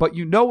 But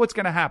you know what's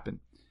going to happen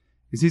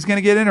is he's going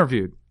to get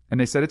interviewed, and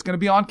they said it's going to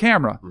be on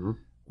camera. Mm-hmm.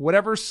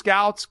 Whatever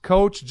scouts,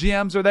 coach,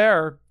 GMs are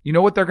there, you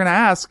know what they're going to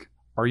ask?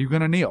 Are you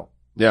going to kneel?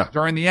 Yeah.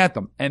 During the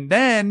anthem. And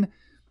then,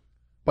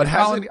 but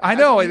hasn't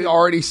he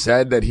already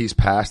said that he's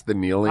past the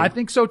kneeling? I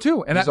think so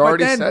too. And he's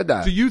already said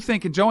that. Do you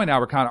think, and Joey and I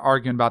were kind of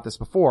arguing about this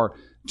before,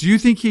 do you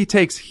think he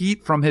takes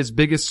heat from his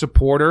biggest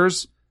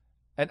supporters?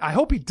 And I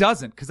hope he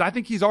doesn't, because I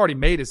think he's already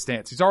made his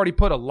stance. He's already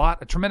put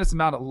a tremendous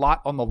amount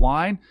on the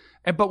line.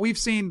 But we've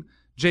seen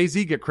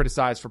Jay-Z get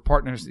criticized for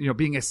partners,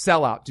 being a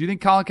sellout. Do you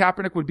think Colin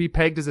Kaepernick would be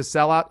pegged as a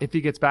sellout if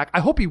he gets back? I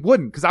hope he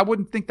wouldn't, because I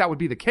wouldn't think that would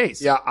be the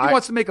case. Yeah, he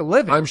wants to make a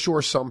living. I'm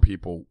sure some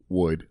people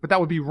would. But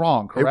that would be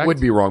wrong, correct? It would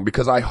be wrong,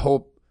 because I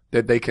hope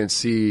that they can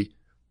see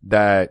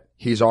that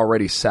he's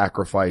already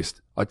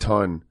sacrificed a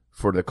ton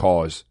for the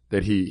cause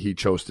that he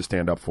chose to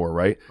stand up for,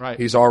 right? Right.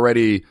 He's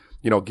already,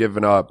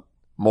 given up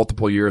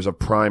multiple years of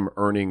prime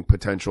earning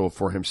potential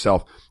for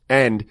himself.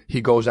 And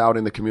he goes out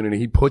in the community.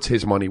 He puts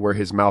his money where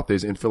his mouth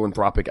is in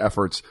philanthropic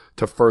efforts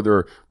to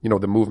further,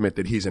 the movement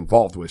that he's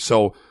involved with.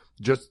 So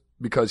just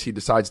because he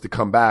decides to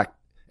come back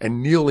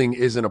and kneeling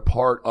isn't a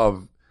part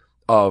of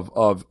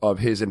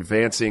his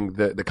advancing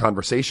the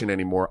conversation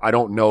anymore, I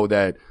don't know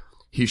that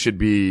he should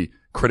be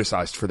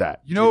criticized for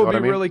that. What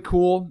would be really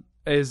cool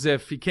is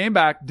if he came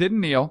back, didn't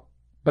kneel,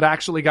 but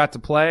actually got to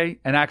play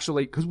and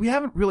actually, because we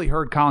haven't really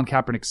heard Colin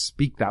Kaepernick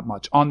speak that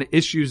much on the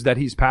issues that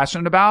he's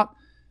passionate about,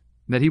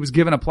 that he was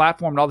given a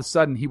platform and all of a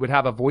sudden he would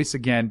have a voice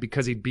again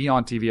because he'd be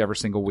on TV every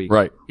single week.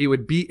 Right. He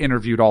would be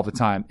interviewed all the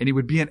time, and he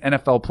would be an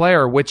NFL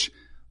player, which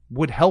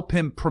would help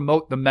him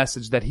promote the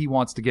message that he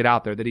wants to get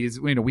out there, that he's,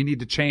 we need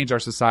to change our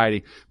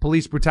society.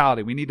 Police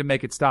brutality. We need to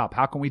make it stop.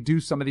 How can we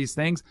do some of these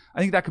things? I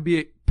think that could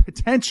be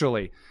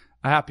potentially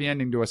a happy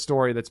ending to a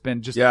story that's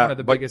been just one of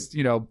the biggest,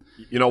 You know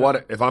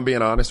what? If I'm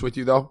being honest with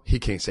you, though, he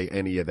can't say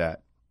any of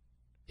that.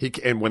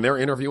 And when they're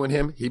interviewing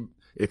him,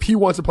 if he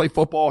wants to play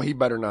football, he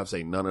better not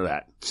say none of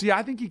that. See,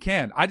 I think he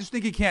can. I just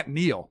think he can't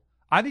kneel.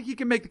 I think he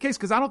can make the case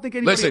because I don't think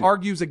anybody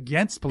argues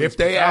against police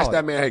brutality. If they ask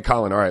that man, hey,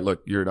 Colin, all right,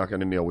 look, you're not going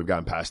to kneel. We've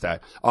gotten past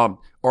that.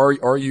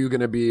 Are you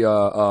going to be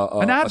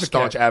a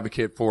staunch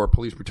advocate for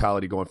police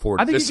brutality going forward?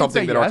 I think Is this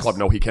something that our club?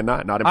 No, he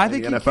cannot. Not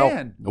in the NFL.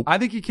 Can. Nope. I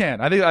think he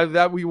can. I think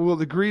that we will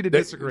agree to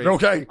disagree.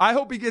 Okay. I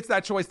hope he gets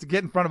that choice to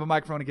get in front of a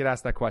microphone and get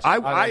asked that question.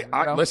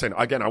 Listen,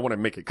 again, I want to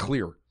make it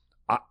clear.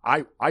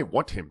 I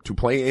want him to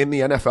play in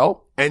the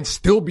NFL and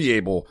still be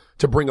able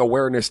to bring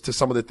awareness to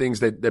some of the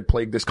things that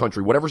plague this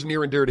country, whatever's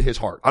near and dear to his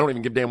heart. I don't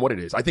even give a damn what it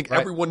is. I think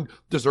everyone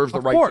deserves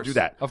the right to do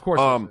that. Of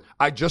course.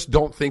 I just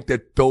don't think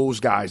that those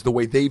guys, the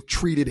way they've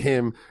treated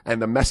him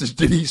and the message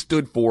that he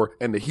stood for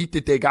and the heat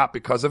that they got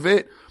because of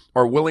it,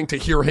 are willing to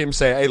hear him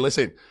say, hey,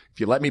 listen, if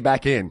you let me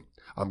back in,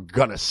 I'm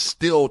gonna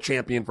still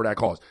champion for that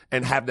cause,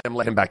 and have them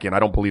let him back in. I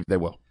don't believe they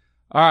will.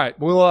 All right.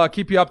 We'll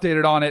keep you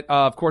updated on it,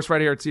 of course,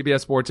 right here at CBS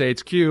Sports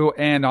HQ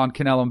and on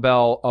Cannell and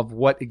Bell of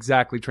what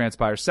exactly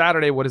transpires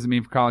Saturday. What does it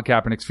mean for Colin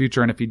Kaepernick's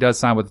future? And if he does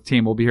sign with the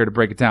team, we'll be here to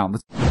break it down.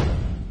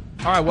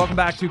 All right. Welcome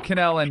back to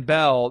Cannell and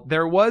Bell.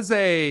 There was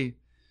a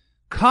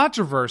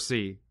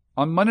controversy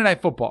on Monday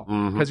Night Football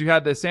because you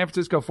had the San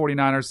Francisco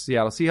 49ers,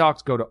 Seattle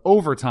Seahawks go to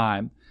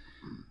overtime.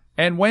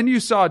 And when you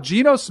saw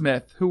Geno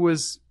Smith, who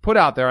was put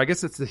out there, I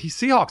guess it's the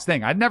Seahawks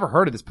thing. I'd never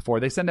heard of this before.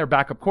 They send their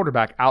backup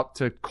quarterback out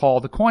to call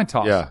the coin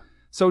toss. Yeah.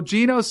 So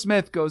Geno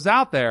Smith goes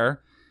out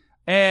there,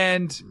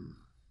 and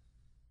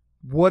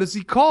what does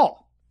he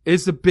call?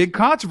 Is the big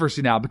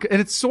controversy now.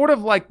 And it's sort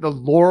of like the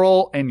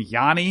Laurel and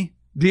Yanni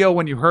deal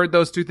when you heard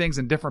those two things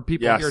and different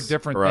people hear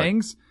different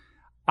things.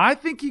 I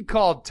think he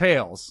called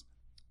tails,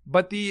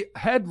 but the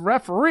head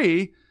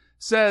referee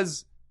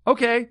says,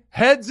 okay,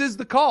 heads is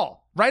the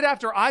call. Right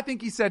after I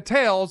think he said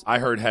tails. I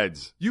heard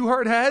heads. You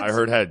heard heads? I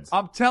heard heads.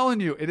 I'm telling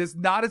you, it is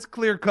not as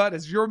clear cut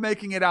as you're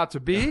making it out to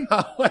be.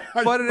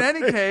 But in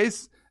any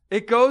case,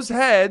 it goes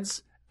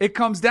heads. It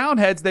comes down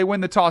heads. They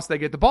win the toss. They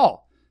get the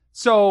ball.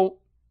 So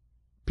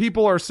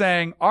people are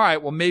saying, all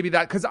right, well, maybe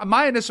that, because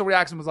my initial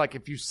reaction was like,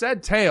 if you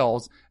said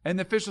tails and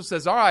the official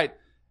says, all right,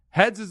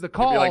 heads is the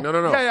call. You'd be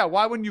like, no. Yeah.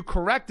 Why wouldn't you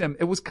correct him?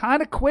 It was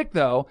kind of quick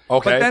though.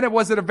 Okay. But then it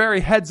was a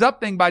very heads up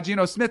thing by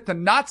Geno Smith to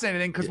not say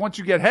anything, because once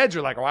you get heads,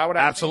 you're like, why would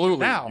I?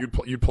 Absolutely. Now?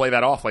 You'd play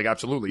that off like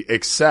absolutely.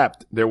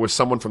 Except there was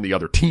someone from the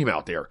other team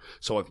out there.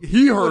 So if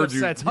he heard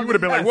you, he would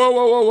have been like,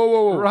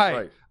 whoa.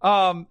 Right.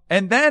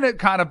 And then it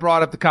kind of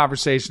brought up the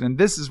conversation, and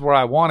this is where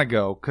I want to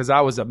go, because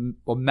I was a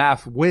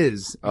math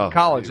whiz in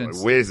college and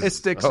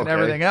statistics and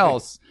everything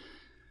else.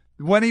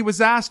 When he was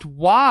asked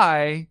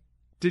why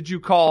did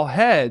you call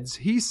heads,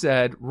 he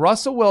said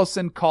Russell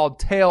Wilson called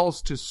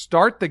tails to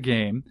start the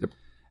game,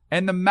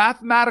 and the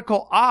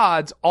mathematical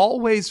odds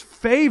always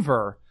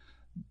favor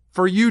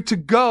for you to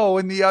go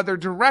in the other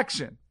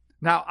direction.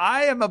 Now,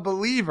 I am a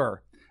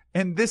believer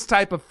in this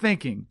type of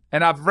thinking,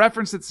 and I've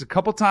referenced this a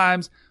couple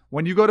times.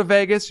 When you go to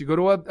Vegas, you go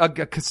to a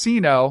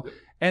casino,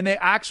 and they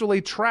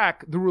actually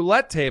track the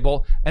roulette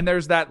table, and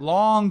there's that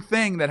long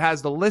thing that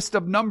has the list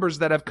of numbers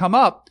that have come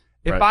up.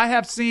 If I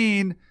have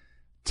seen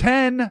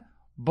 10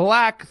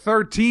 black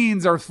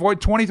 13s or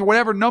 20,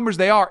 whatever numbers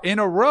they are in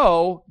a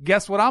row,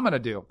 guess what I'm going to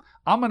do?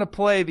 I'm going to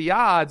play the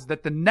odds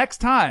that the next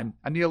time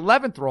on the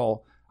 11th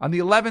roll,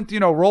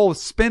 roll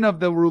spin of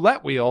the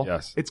roulette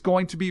wheel, it's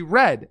going to be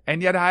red.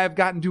 And yet I have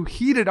gotten to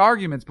heated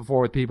arguments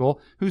before with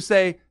people who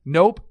say,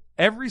 nope,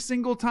 every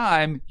single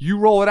time you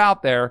roll it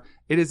out there,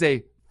 it is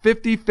a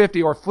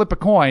 50-50 or flip a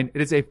coin.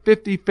 It is a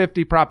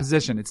 50-50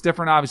 proposition. It's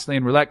different obviously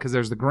in roulette because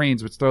there's the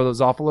greens, which throw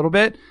those off a little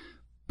bit.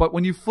 But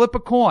when you flip a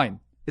coin,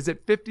 is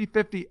it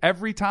 50-50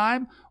 every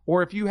time?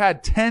 Or if you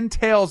had 10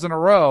 tails in a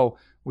row,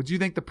 would you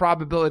think the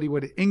probability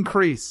would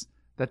increase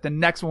that the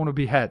next one would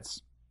be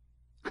heads?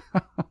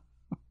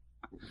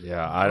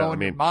 Yeah, I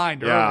mean,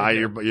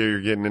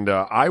 you're getting into,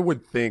 I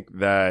would think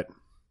that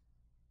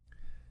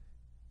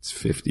it's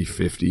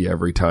 50-50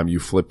 every time you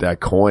flip that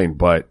coin,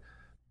 but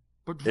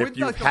if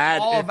you've had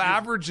law of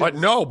averages.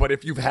 But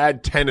if you've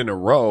had 10 in a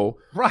row,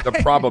 the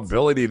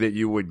probability that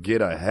you would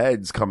get a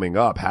heads coming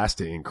up has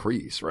to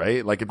increase,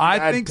 right? Like if you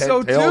had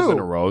 10 tails in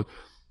a row,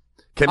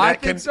 can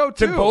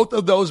both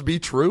of those be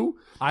true?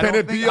 Can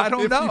it be a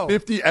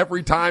 50-50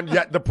 every time,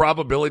 yet the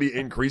probability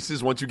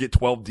increases once you get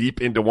 12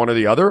 deep into one or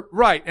the other?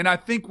 Right. And I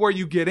think where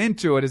you get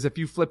into it is if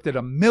you flipped it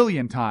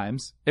 1,000,000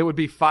 times, it would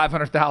be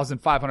 500,000,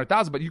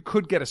 but you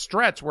could get a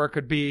stretch where it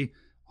could be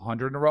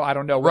 100 in a row. I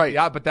don't know.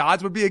 But the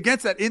odds would be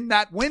against that in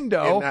that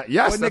window.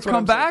 Wouldn't it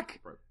come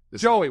back?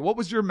 Joey, what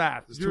was your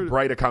math? It's too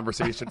bright a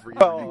conversation for you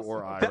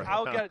or I. I've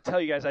got to tell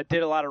you guys, I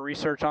did a lot of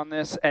research on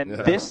this, and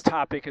this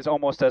topic is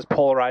almost as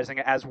polarizing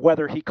as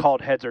whether he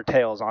called heads or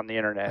tails on the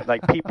internet.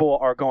 Like, people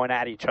are going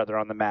at each other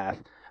on the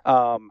math.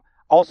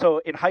 Also,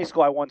 in high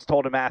school, I once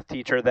told a math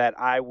teacher that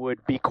I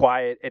would be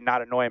quiet and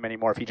not annoy him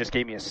anymore if he just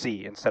gave me a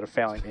C instead of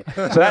failing me.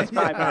 So that's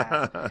my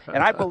math. And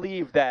I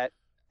believe that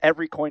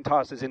every coin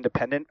toss is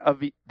independent of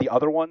the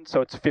other one,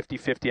 so it's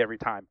 50-50 every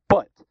time.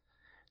 But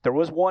there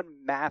was one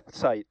math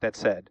site that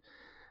said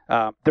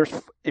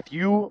if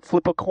you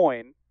flip a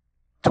coin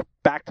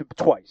back to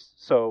twice,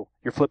 so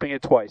you're flipping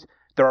it twice,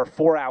 there are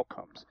 4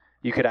 outcomes.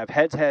 You could have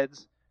heads,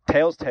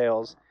 tails,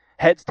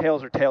 heads,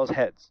 tails, or tails,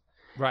 heads.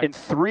 Right. In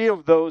 3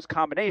 of those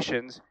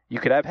combinations, you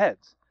could have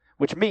heads,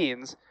 which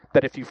means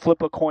that if you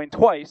flip a coin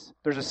twice,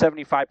 there's a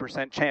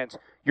 75% chance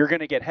you're going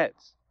to get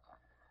heads.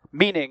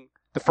 Meaning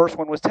the first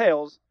one was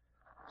tails,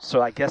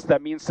 so I guess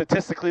that means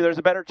statistically there's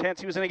a better chance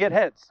he was going to get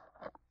heads.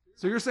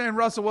 So you're saying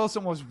Russell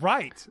Wilson was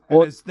right?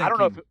 Well, I don't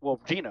know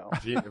if Geno.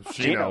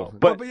 Geno.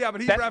 But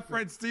he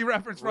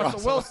referenced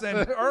Russell Wilson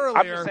earlier.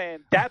 I'm just saying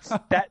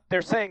that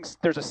they're saying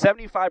there's a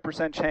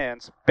 75%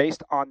 chance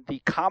based on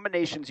the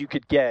combinations you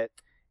could get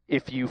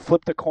if you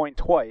flip the coin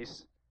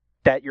twice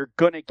that you're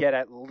going to get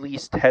at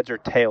least heads or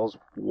tails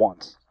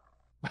once.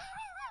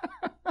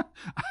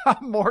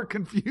 I'm more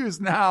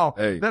confused now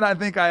than I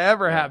think I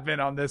ever have been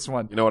on this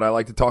one. You know what I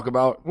like to talk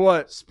about?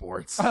 What?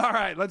 Sports. All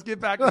right, let's get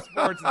back to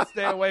sports and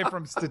stay away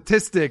from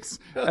statistics,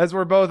 as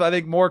we're both, I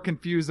think, more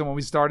confused than when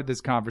we started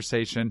this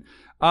conversation.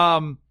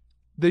 The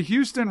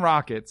Houston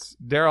Rockets,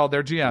 their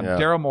GM,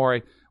 Daryl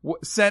Morey,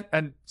 sent,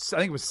 I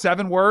think it was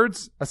 7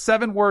 words, a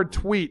 7-word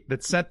tweet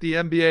that sent the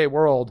NBA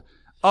world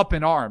up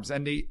in arms,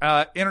 and the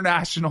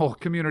international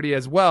community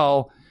as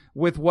well,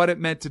 with what it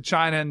meant to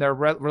China and their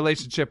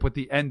relationship with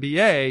the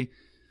NBA.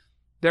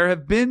 There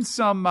have been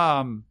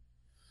some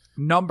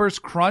numbers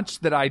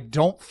crunched that I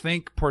don't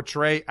think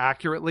portray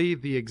accurately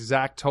the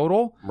exact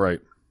total. Right.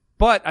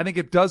 But I think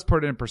it does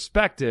put it in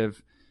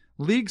perspective.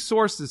 League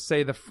sources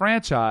say the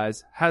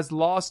franchise has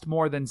lost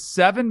more than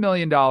 $7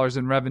 million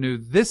in revenue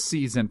this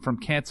season from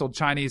canceled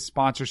Chinese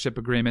sponsorship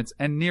agreements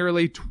and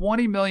nearly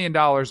 $20 million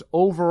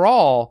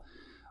overall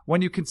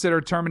when you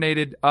consider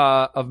terminated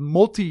of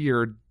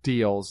multi-year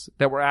deals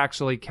that were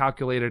actually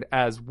calculated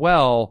as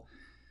well.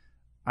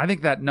 I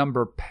think that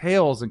number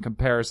pales in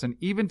comparison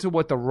even to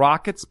what the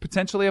Rockets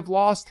potentially have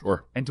lost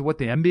and to what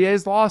the NBA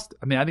has lost.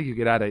 I mean, I think you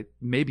could add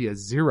maybe a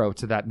 0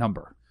 to that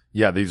number.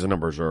 Yeah, these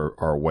numbers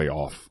are way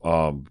off.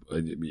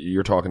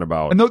 You're talking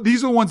about, and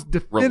these are the ones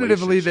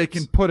definitively they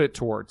can put it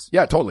towards.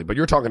 Yeah, totally. But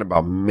you're talking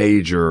about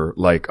major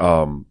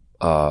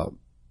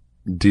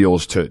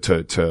deals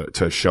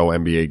to show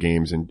NBA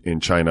games in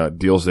China,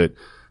 deals that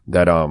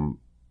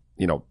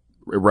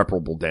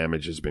irreparable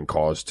damage has been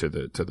caused to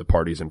the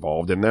parties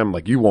involved in them.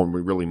 Like, you won't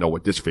really know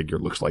what this figure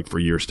looks like for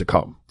years to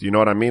come. Do you know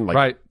what I mean? Like,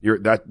 right.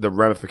 The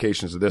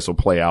ramifications of this will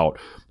play out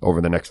over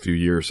the next few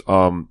years.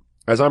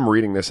 As I'm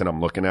reading this and I'm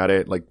looking at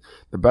it, like,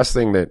 the best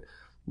thing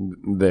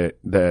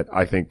that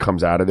I think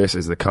comes out of this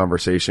is the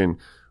conversation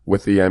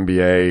with the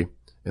NBA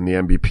and the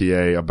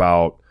NBPA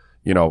about,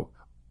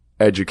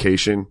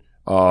 education,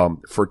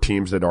 for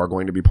teams that are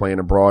going to be playing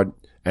abroad,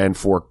 and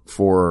for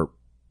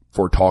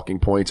talking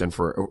points, and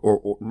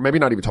or maybe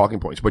not even talking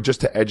points, but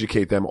just to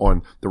educate them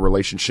on the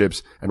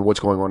relationships and what's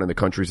going on in the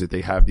countries that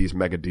they have these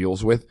mega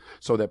deals with,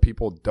 so that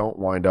people don't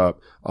wind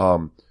up,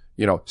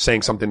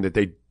 saying something that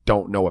they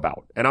don't know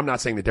about. And I'm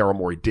not saying that Daryl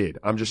Morey did.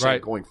 I'm just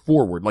saying going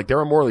forward, like,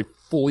 Daryl Morey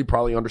fully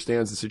probably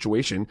understands the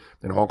situation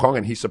in Hong Kong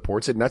and he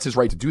supports it, and that's his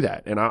right to do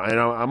that. And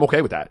I'm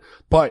okay with that.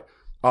 But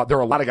there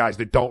are a lot of guys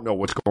that don't know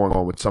what's going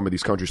on with some of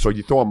these countries. So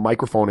you throw a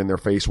microphone in their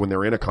face when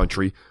they're in a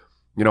country,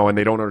 and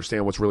they don't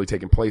understand what's really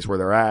taking place where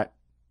they're at,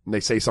 and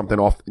they say something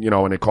off,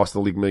 and it costs the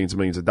league millions and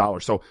millions of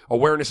dollars. So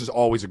awareness is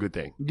always a good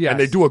thing. Yes. And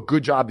they do a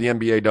good job, the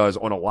NBA does,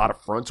 on a lot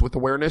of fronts with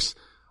awareness.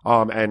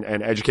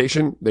 And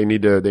education. They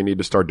need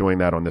to start doing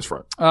that on this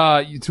front.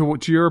 To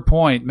your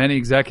point, many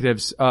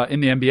executives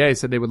in the NBA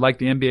said they would like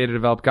the NBA to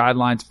develop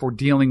guidelines for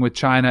dealing with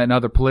China and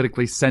other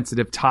politically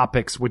sensitive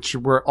topics, which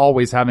we're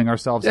always having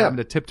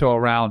to tiptoe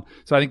around.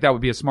 So I think that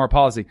would be a smart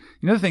policy.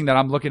 Another thing that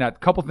I'm looking at, a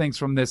couple things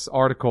from this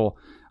article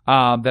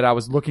that I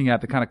was looking at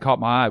that kind of caught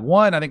my eye.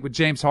 One, I think with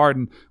James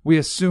Harden, we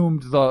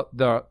assumed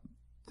the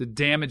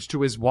damage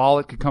to his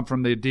wallet could come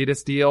from the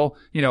Adidas deal,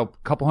 a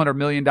couple $100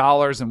 million,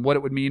 and what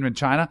it would mean in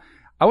China.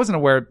 I wasn't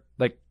aware,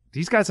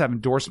 these guys have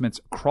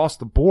endorsements across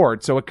the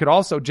board, so it could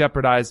also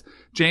jeopardize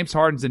James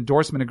Harden's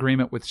endorsement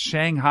agreement with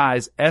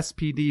Shanghai's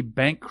SPD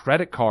Bank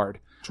credit card.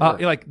 Sure.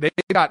 They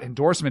got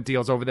endorsement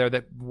deals over there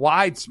that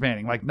wide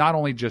spanning, not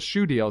only just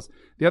shoe deals.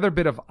 The other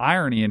bit of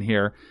irony in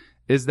here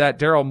is that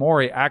Daryl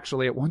Morey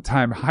actually at one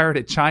time hired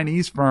a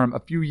Chinese firm a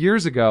few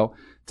years ago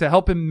to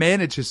help him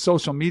manage his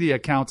social media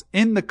accounts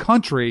in the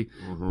country,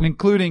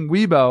 including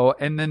Weibo.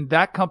 And then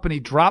that company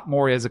dropped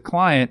Morey as a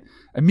client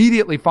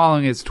immediately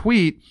following his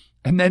tweet.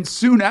 And then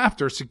soon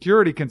after,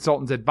 security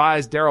consultants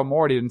advised Daryl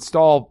Morey to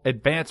install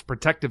advanced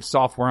protective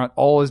software on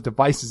all his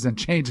devices and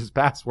change his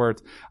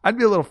passwords. I'd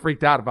be a little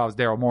freaked out if I was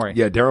Daryl Morey.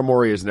 Yeah, Daryl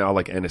Morey is now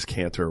like Enes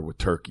Kanter with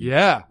Turkey.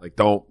 Yeah.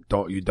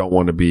 You don't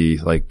want to be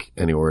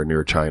anywhere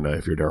near China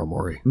if you're Daryl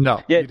Morey.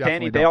 No. Yeah,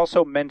 Danny, they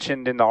also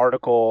mentioned in the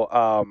article,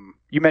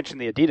 you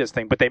mentioned the Adidas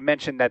thing, but they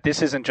mentioned that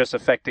this isn't just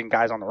affecting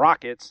guys on the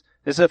Rockets.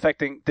 This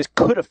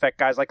could affect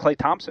guys like Klay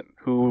Thompson,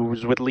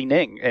 who's with Li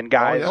Ning, and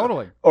guys,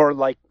 or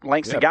like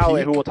Langston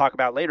Galloway, who we'll talk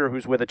about later,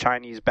 who's with a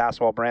Chinese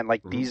basketball brand.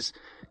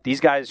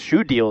 These guys'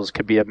 shoe deals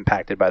could be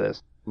impacted by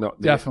this. No,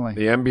 definitely.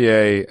 The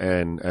NBA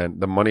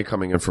and the money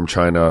coming in from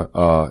China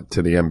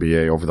to the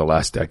NBA over the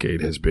last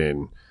decade has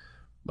been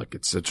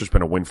it's just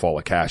been a windfall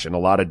of cash in a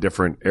lot of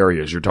different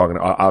areas. You're talking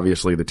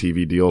obviously the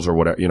TV deals or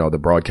whatever, the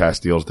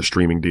broadcast deals, the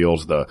streaming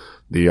deals,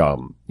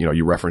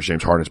 you referenced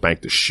James Harden's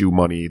bank, the shoe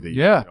money,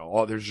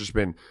 there's just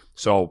been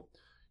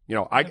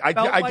I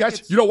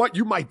guess you know what,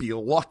 you might be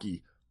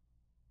lucky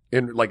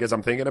in as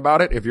I'm thinking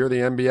about it, if you're the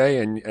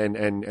NBA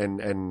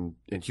and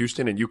in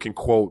Houston and you can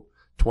quote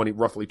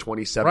roughly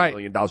 $27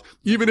 million,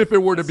 even if it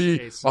were to be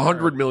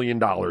 $100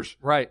 million,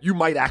 right? You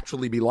might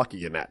actually be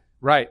lucky in that.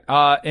 Right.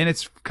 And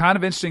it's kind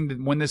of interesting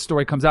that when this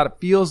story comes out, it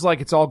feels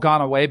like it's all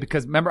gone away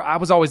because remember, I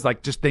was always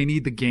they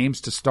need the games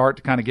to start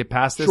to kind of get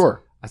past this.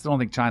 Sure. I still don't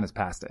think China's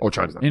past it. Oh,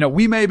 China's not.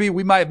 We might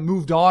have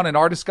moved on in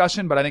our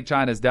discussion, but I think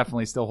China is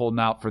definitely still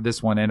holding out for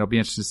this one, and it'll be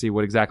interesting to see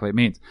what exactly it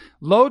means.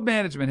 Load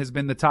management has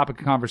been the topic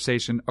of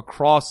conversation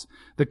across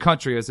the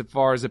country as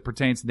far as it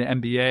pertains to the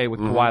NBA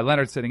with Kawhi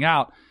Leonard sitting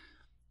out.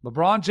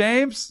 LeBron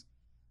James,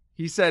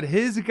 he said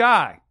his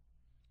guy,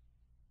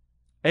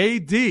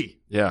 AD.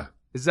 Yeah.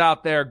 Is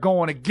out there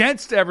going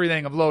against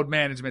everything of load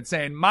management,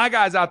 saying my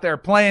guy's out there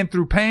playing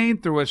through pain,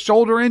 through a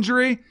shoulder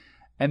injury,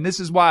 and this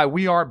is why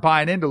we aren't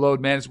buying into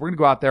load management. We're going to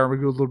go out there and we're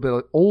going to do a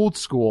little bit old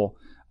school.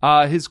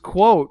 His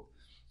quote,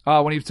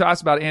 when he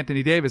talks about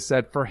Anthony Davis,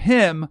 said, for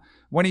him,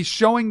 when he's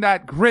showing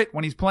that grit,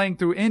 when he's playing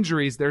through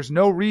injuries, there's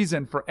no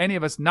reason for any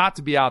of us not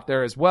to be out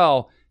there as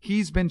well.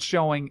 He's been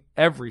showing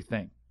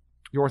everything.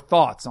 Your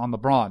thoughts on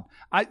LeBron?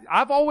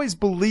 I've always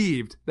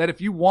believed that if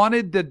you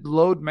wanted the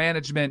load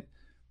management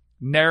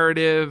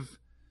narrative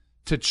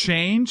to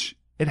change,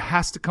 it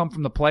has to come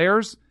from the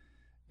players.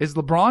 Is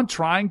LeBron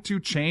trying to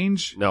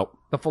change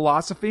the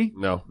philosophy?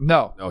 No,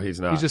 he's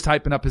not. He's just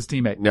hyping up his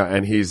teammate. No,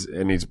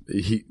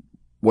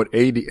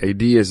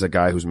 AD is a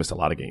guy who's missed a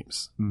lot of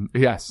games.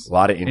 Yes. A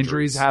lot of injuries.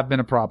 Injuries have been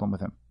a problem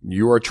with him.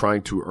 You are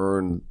trying to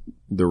earn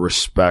the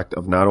respect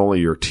of not only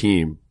your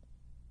team,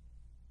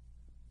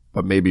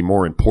 but maybe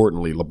more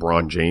importantly,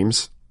 LeBron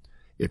James.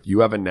 If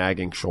you have a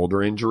nagging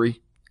shoulder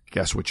injury,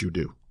 guess what you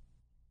do?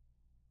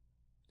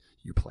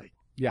 You play.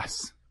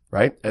 Yes.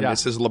 Right? And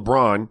This is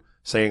LeBron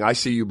saying, I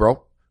see you,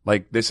 bro.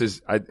 Like, this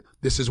is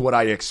what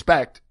I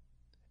expect.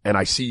 And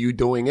I see you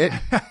doing it.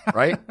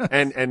 Right?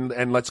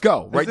 And let's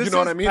go. Right? You know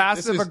what I mean?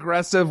 Passive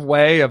aggressive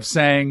way of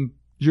saying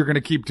you're going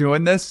to keep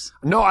doing this?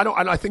 No, I don't.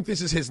 I think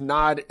this is his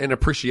nod and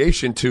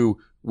appreciation to,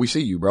 we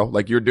see you, bro.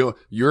 Like,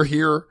 you're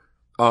here,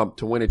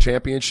 to win a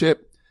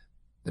championship.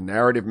 The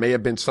narrative may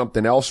have been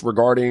something else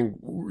regarding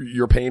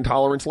your pain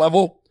tolerance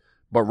level,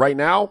 but right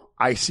now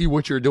I see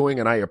what you're doing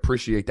and I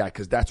appreciate that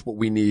because that's what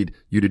we need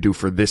you to do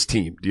for this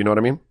team. Do you know what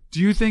I mean?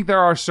 Do you think there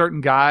are certain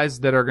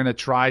guys that are going to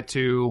try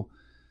to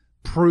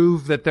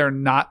prove that they're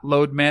not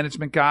load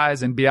management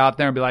guys and be out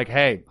there and be like,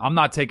 hey, I'm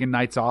not taking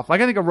nights off?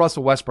 Like, I think a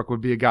Russell Westbrook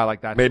would be a guy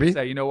like that. Maybe.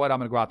 Say, you know what? I'm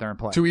going to go out there and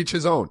play. To each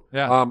his own.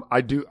 Yeah. I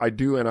do.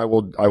 And I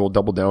will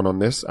double down on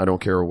this. I don't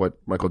care what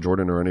Michael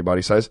Jordan or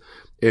anybody says.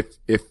 If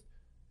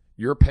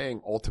you're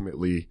paying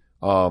ultimately,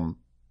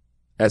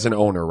 as an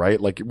owner,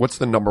 right? Like, what's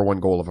the number one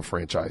goal of a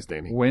franchise,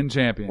 Danny? Win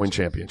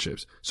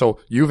championships. So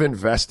you've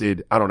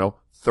invested, I don't know,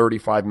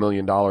 $35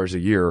 million a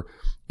year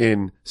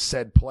in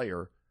said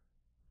player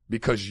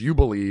because you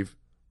believe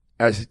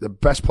as the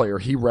best player,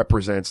 he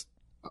represents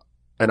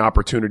an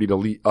opportunity to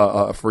lead,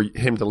 for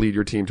him to lead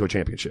your team to a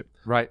championship.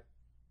 Right.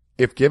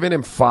 If giving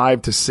him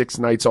 5 to 6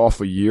 nights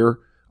off a year,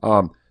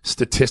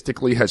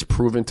 statistically has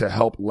proven to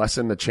help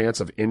lessen the chance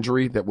of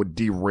injury that would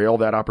derail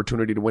that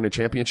opportunity to win a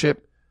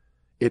championship,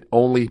 it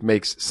only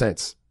makes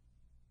sense.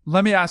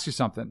 Let me ask you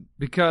something,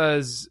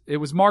 because it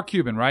was Mark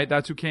Cuban, right?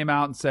 That's who came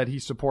out and said he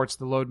supports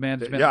the load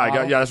management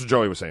model. Yeah, that's what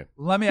Joey was saying.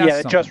 Let me ask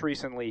something. Just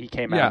recently he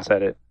came out and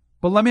said it.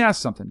 But let me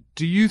ask something.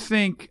 Do you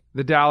think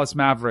the Dallas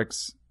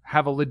Mavericks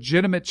have a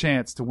legitimate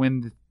chance to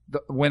win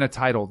a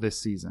title this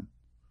season?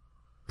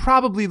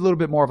 Probably a little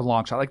bit more of a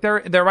long shot. Like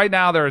they're right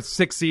now they're a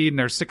 6 seed and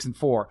they're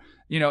 6-4.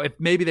 You know, if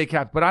maybe they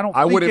cap, but I don't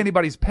think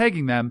anybody's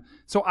pegging them.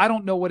 So I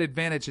don't know what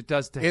advantage it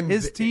does to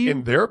his team.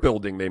 In their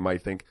building, they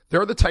might think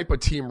they're the type of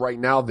team right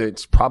now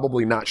that's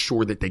probably not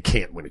sure that they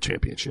can't win a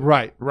championship.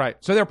 Right.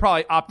 So they're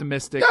probably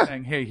optimistic,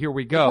 saying, "Hey, here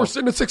we go. We're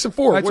sitting at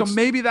 6-4." Right, so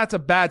maybe that's a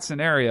bad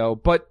scenario.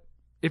 But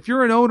if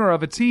you're an owner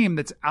of a team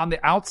that's on the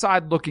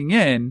outside looking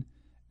in,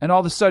 and all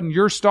of a sudden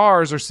your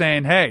stars are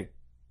saying, "Hey,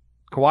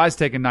 Kawhi's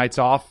taking nights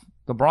off.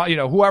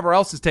 LeBron, whoever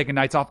else is taking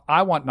nights off,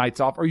 I want nights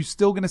off." Are you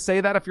still going to say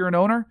that if you're an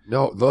owner?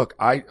 No, look,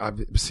 I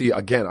see,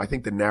 again, I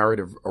think the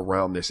narrative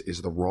around this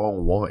is the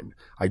wrong one.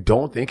 I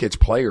don't think it's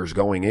players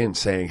going in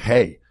saying,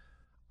 hey,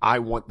 I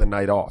want the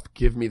night off.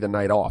 Give me the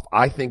night off.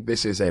 I think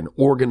this is an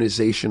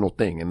organizational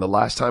thing. And the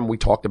last time we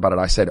talked about it,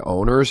 I said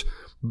owners,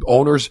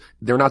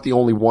 they're not the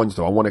only ones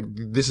though.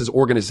 This is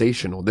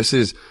organizational. This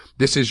is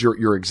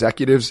your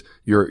executives,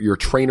 your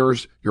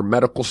trainers, your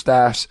medical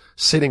staffs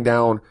sitting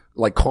down,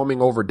 like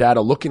combing over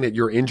data, looking at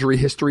your injury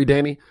history,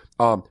 Danny,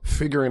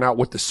 figuring out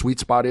what the sweet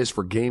spot is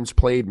for games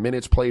played,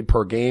 minutes played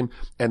per game,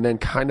 and then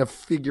kind of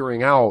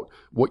figuring out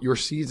what your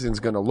season's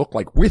going to look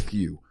like with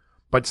you.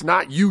 But it's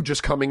not you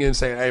just coming in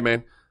saying, hey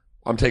man,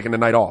 I'm taking the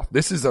night off.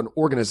 This is an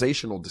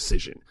organizational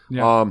decision.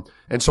 Yeah.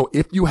 And so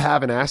if you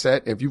have an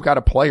asset, if you've got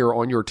a player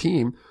on your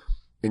team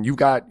and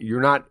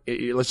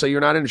let's say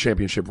you're not in a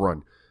championship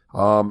run,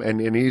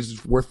 and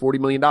he's worth $40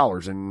 million.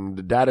 And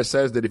the data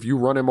says that if you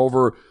run him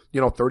over,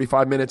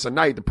 35 minutes a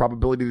night, the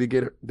probability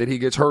that he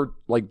gets hurt,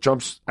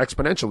 jumps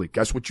exponentially.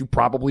 Guess what you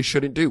probably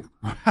shouldn't do?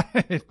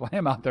 Play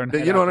him out there.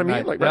 You know what I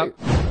mean? Right.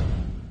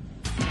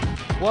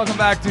 Welcome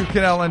back to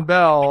Cannell and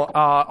Bell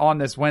on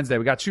this Wednesday.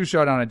 We got Shoe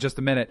Showdown in just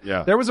a minute.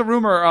 Yeah. There was a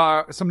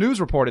rumor, some news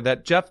reported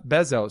that Jeff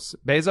Bezos,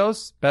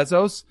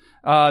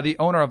 the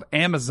owner of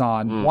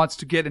Amazon, wants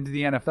to get into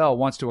the NFL,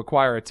 wants to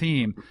acquire a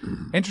team.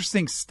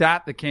 Interesting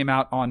stat that came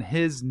out on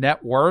his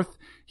net worth.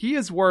 He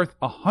is worth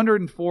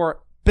 $104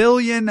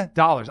 billion.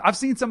 I've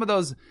seen some of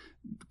those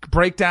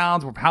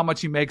breakdowns of how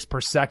much he makes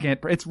per second.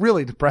 It's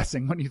really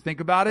depressing when you think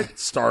about it.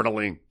 It's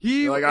startling.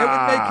 It would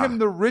make him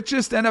the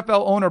richest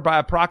NFL owner by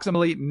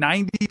approximately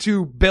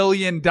 $92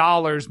 billion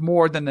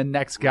more than the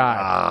next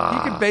guy.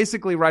 He could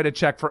basically write a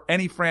check for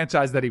any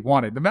franchise that he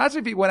wanted. Imagine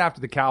if he went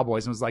after the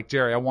Cowboys and was like,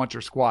 Jerry, I want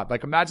your squad.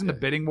 Imagine the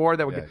bidding war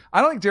that would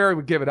I don't think Jerry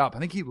would give it up. I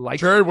think he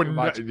likes Jerry it wouldn't.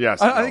 much.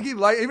 Yes. I think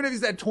even if he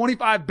said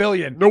 $25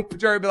 billion,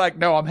 Jerry would be like,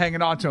 no, I'm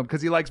hanging on to him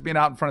because he likes being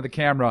out in front of the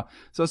camera.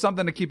 So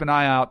something to keep an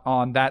eye out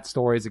on that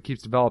story as it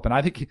keeps developing.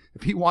 I think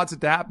if he wants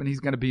it to happen, he's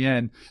going to be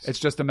in. It's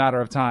just a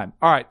matter of time.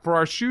 All right. For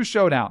our Shoe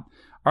Showdown,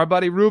 Our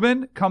buddy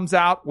Ruben comes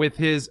out with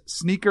his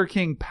Sneaker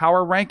King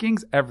Power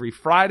Rankings every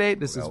Friday.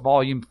 This is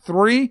volume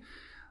 3.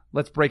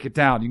 Let's break it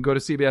down. You can go to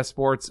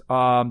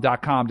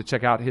CBSSports.com to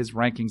check out his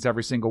rankings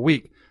every single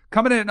week.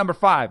 Coming in at number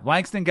 5,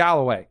 Langston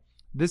Galloway.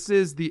 This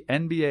is the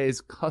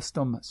NBA's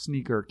custom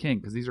Sneaker King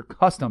because these are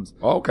customs.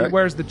 Okay. He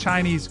wears the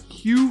Chinese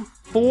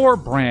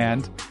Q4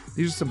 brand.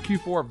 These are some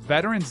Q4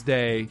 Veterans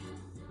Day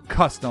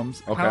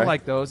customs. Okay. Kind of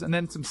like those. And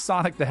then some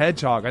Sonic the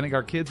Hedgehog. I think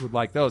our kids would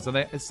like those.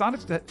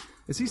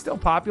 Is he still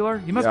popular?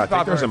 He must be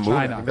popular in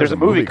China. There's a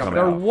movie coming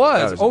There out.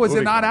 was. Yeah, is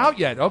it not out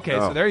yet? Okay,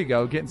 so there you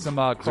go. Getting some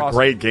It's cross. a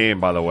great game,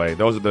 by the way.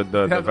 Those are the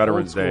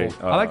Veterans old Day.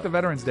 school. I like the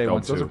Veterans Day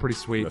ones. Those too. are pretty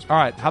sweet. Yes. All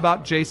right, how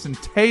about Jason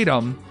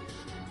Tatum?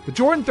 The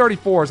Jordan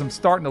 34s I'm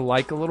starting to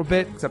like a little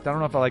bit, except I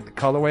don't know if I like the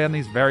colorway on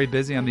these. Very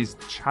busy on these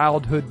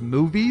childhood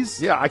movies.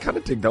 Yeah, I kind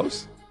of dig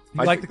those.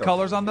 You like the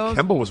colors on those?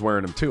 Kemba was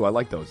wearing them too. I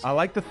like those. I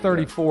like the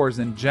 34s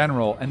in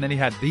general, and then he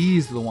had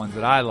these are the ones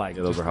that I like.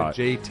 Yeah, those just are hot.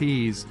 The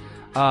JTs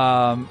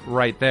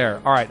right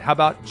there. All right, how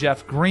about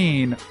Jeff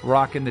Green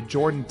rocking the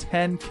Jordan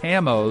 10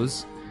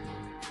 camos?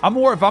 If I'm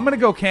going to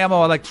go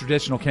camo, I like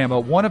traditional camo.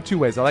 One of two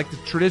ways. I like the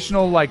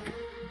traditional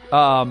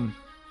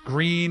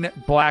green,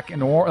 black,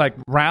 and like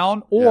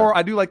round, or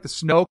I do like the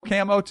snow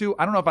camo too.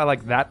 I don't know if I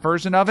like that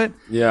version of it.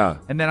 Yeah.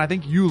 And then I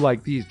think you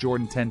like these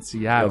Jordan 10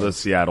 Seattle. The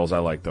Seattles, I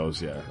like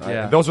those, yeah.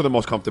 Yeah. Those are the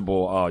most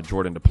comfortable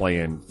Jordan to play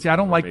in. See, I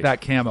don't like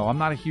that camo. I'm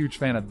not a huge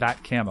fan of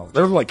that camo.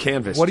 They're like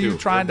canvas, What are you too.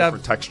 trying They're to-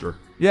 different texture.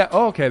 Yeah,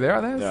 okay,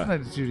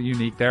 that's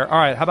unique there. All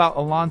right, how about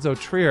Alonzo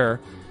Trier,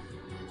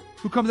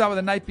 who comes out with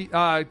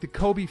the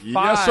Kobe 5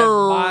 Yes,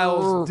 sir.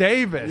 Miles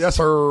Davis. Yes,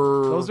 sir.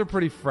 Those are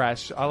pretty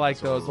fresh. I like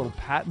those little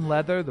patent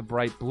leather, the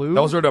bright blue.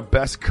 Those are the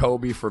best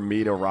Kobe for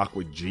me to rock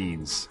with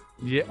jeans.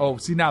 Yeah. Oh,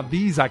 see, now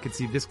these I could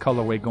see this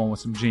colorway going with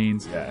some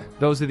jeans. Yeah.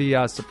 Those are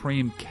the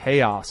Supreme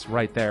Chaos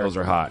right there. Those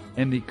are hot.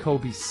 And the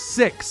Kobe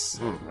 6,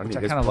 which I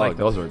kind of like.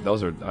 Those are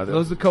Those are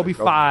the Kobe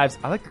 5s.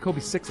 I like the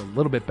Kobe 6 a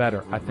little bit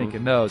better, I think,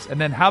 in those. And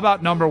then how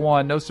about number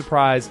 1? No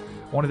surprise,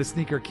 one of the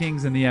sneaker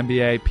kings in the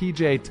NBA,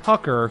 PJ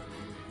Tucker,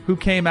 who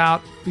came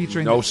out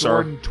featuring the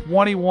Jordan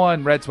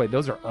 21 red suede.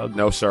 Those are ugly.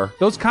 No, sir.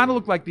 Those kind of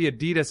look like the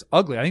Adidas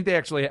Ugly. I think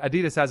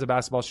Adidas has a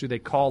basketball shoe they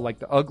call like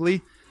the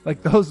Ugly.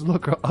 Like those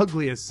look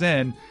ugly as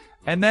sin.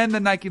 And then the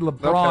Nike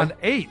LeBron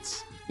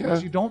 8s. Yeah.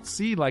 Which you don't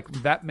see like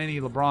that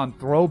many LeBron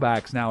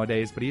throwbacks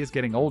nowadays, but he is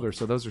getting older,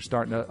 so those are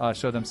starting to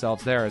show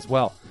themselves there as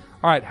well.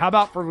 All right, how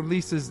about for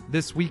releases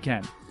this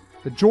weekend?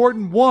 The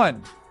Jordan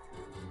 1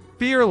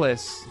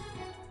 Fearless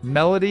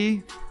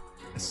Melody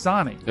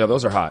Asani. Yeah,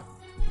 those are hot.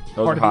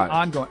 Those Part are of the hot.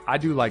 ongoing. I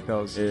do like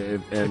those.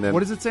 And then,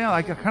 What does it say?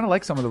 I kind of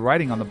like some of the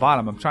writing on the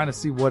bottom. I'm trying to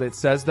see what it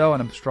says though,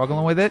 and I'm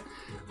struggling with it.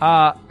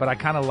 But I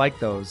kind of like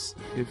those.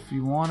 If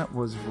you want it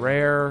was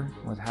rare,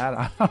 was had.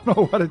 I don't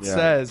know what it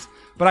says,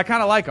 but I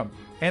kind of like them.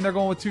 And they're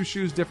going with 2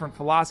 shoes, different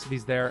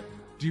philosophies there.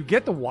 Do you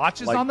get the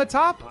watches on the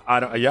top?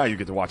 Yeah, you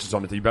get the watches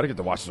on the top. You better get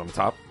the watches on the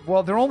top.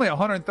 Well, they're only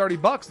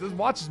 $130. Those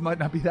watches might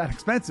not be that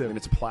expensive. And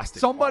it's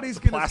plastic. Somebody's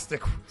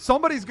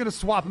gonna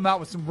swap them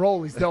out with some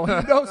rollies, though.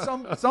 You know,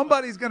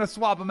 somebody's gonna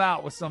swap them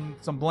out with some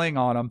bling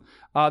on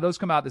them. Those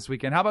come out this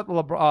weekend. How about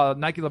the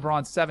Nike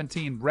LeBron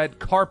 17 red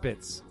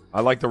carpets? I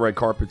like the red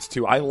carpets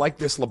too. I like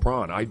this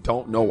LeBron. I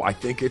don't know. I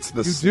think it's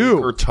the You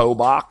sneaker do. toe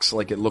box.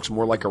 Like it looks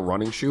more like a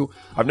running shoe.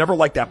 I've never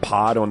liked that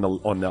pod on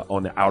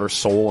the outer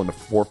sole on the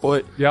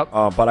forefoot. Yep.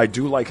 But I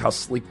do like how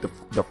sleek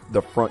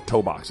the front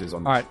toe box is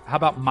on. All right. How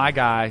about my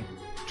guy,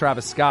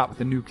 Travis Scott, with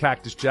the new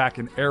Cactus Jack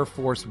and Air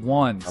Force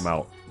Ones? I'm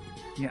out.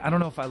 Yeah, I don't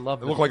know if I love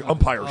They them. look like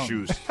umpire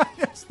shoes.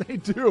 Yes, they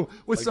do.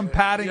 With some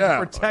padding to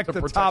protect the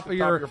top of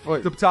your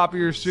foot. the top of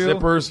your shoe.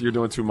 Zippers, you're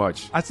doing too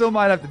much. I still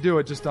might have to do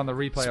it just on the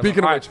replay. Speaking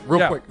of All which,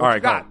 real quick. All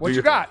right, go on. What Do you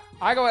your got?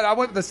 I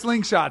went with the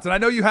slingshots, and I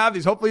know you have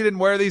these. Hopefully, you didn't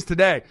wear these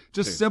today.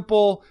 Just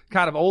simple,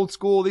 kind of old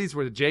school. These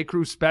were the J.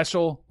 Crew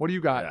special. What do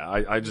you got?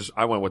 Yeah,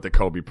 I went with the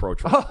Kobe Pro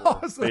Trip.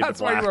 Oh, so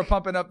that's why you were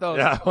pumping up those.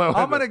 Yeah,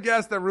 I'm going to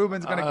guess that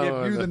Ruben's going to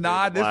give you the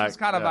nod. This was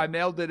kind of, I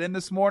nailed it in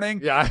this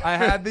morning. Yeah. I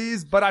had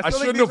these, but I still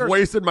think shouldn't have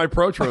wasted my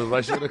Pro Trips. I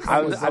should have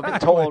come with I've been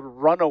told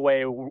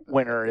runaway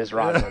winner is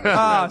Roger.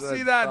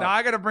 see that? Now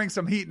I got to bring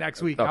some heat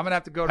next week. I'm going to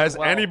have to go to Has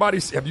the well.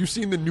 anybody? Have you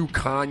seen the new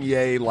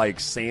Kanye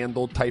like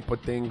sandal type of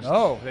things?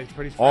 Oh, they're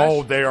pretty fresh.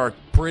 Oh, they are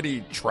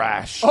pretty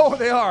trash. Oh,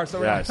 they are.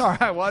 So, Yes. all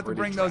right, we'll have to Pretty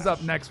bring those trash.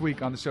 up next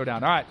week on the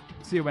Showdown. All right.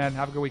 See you, man.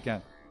 Have a good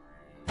weekend.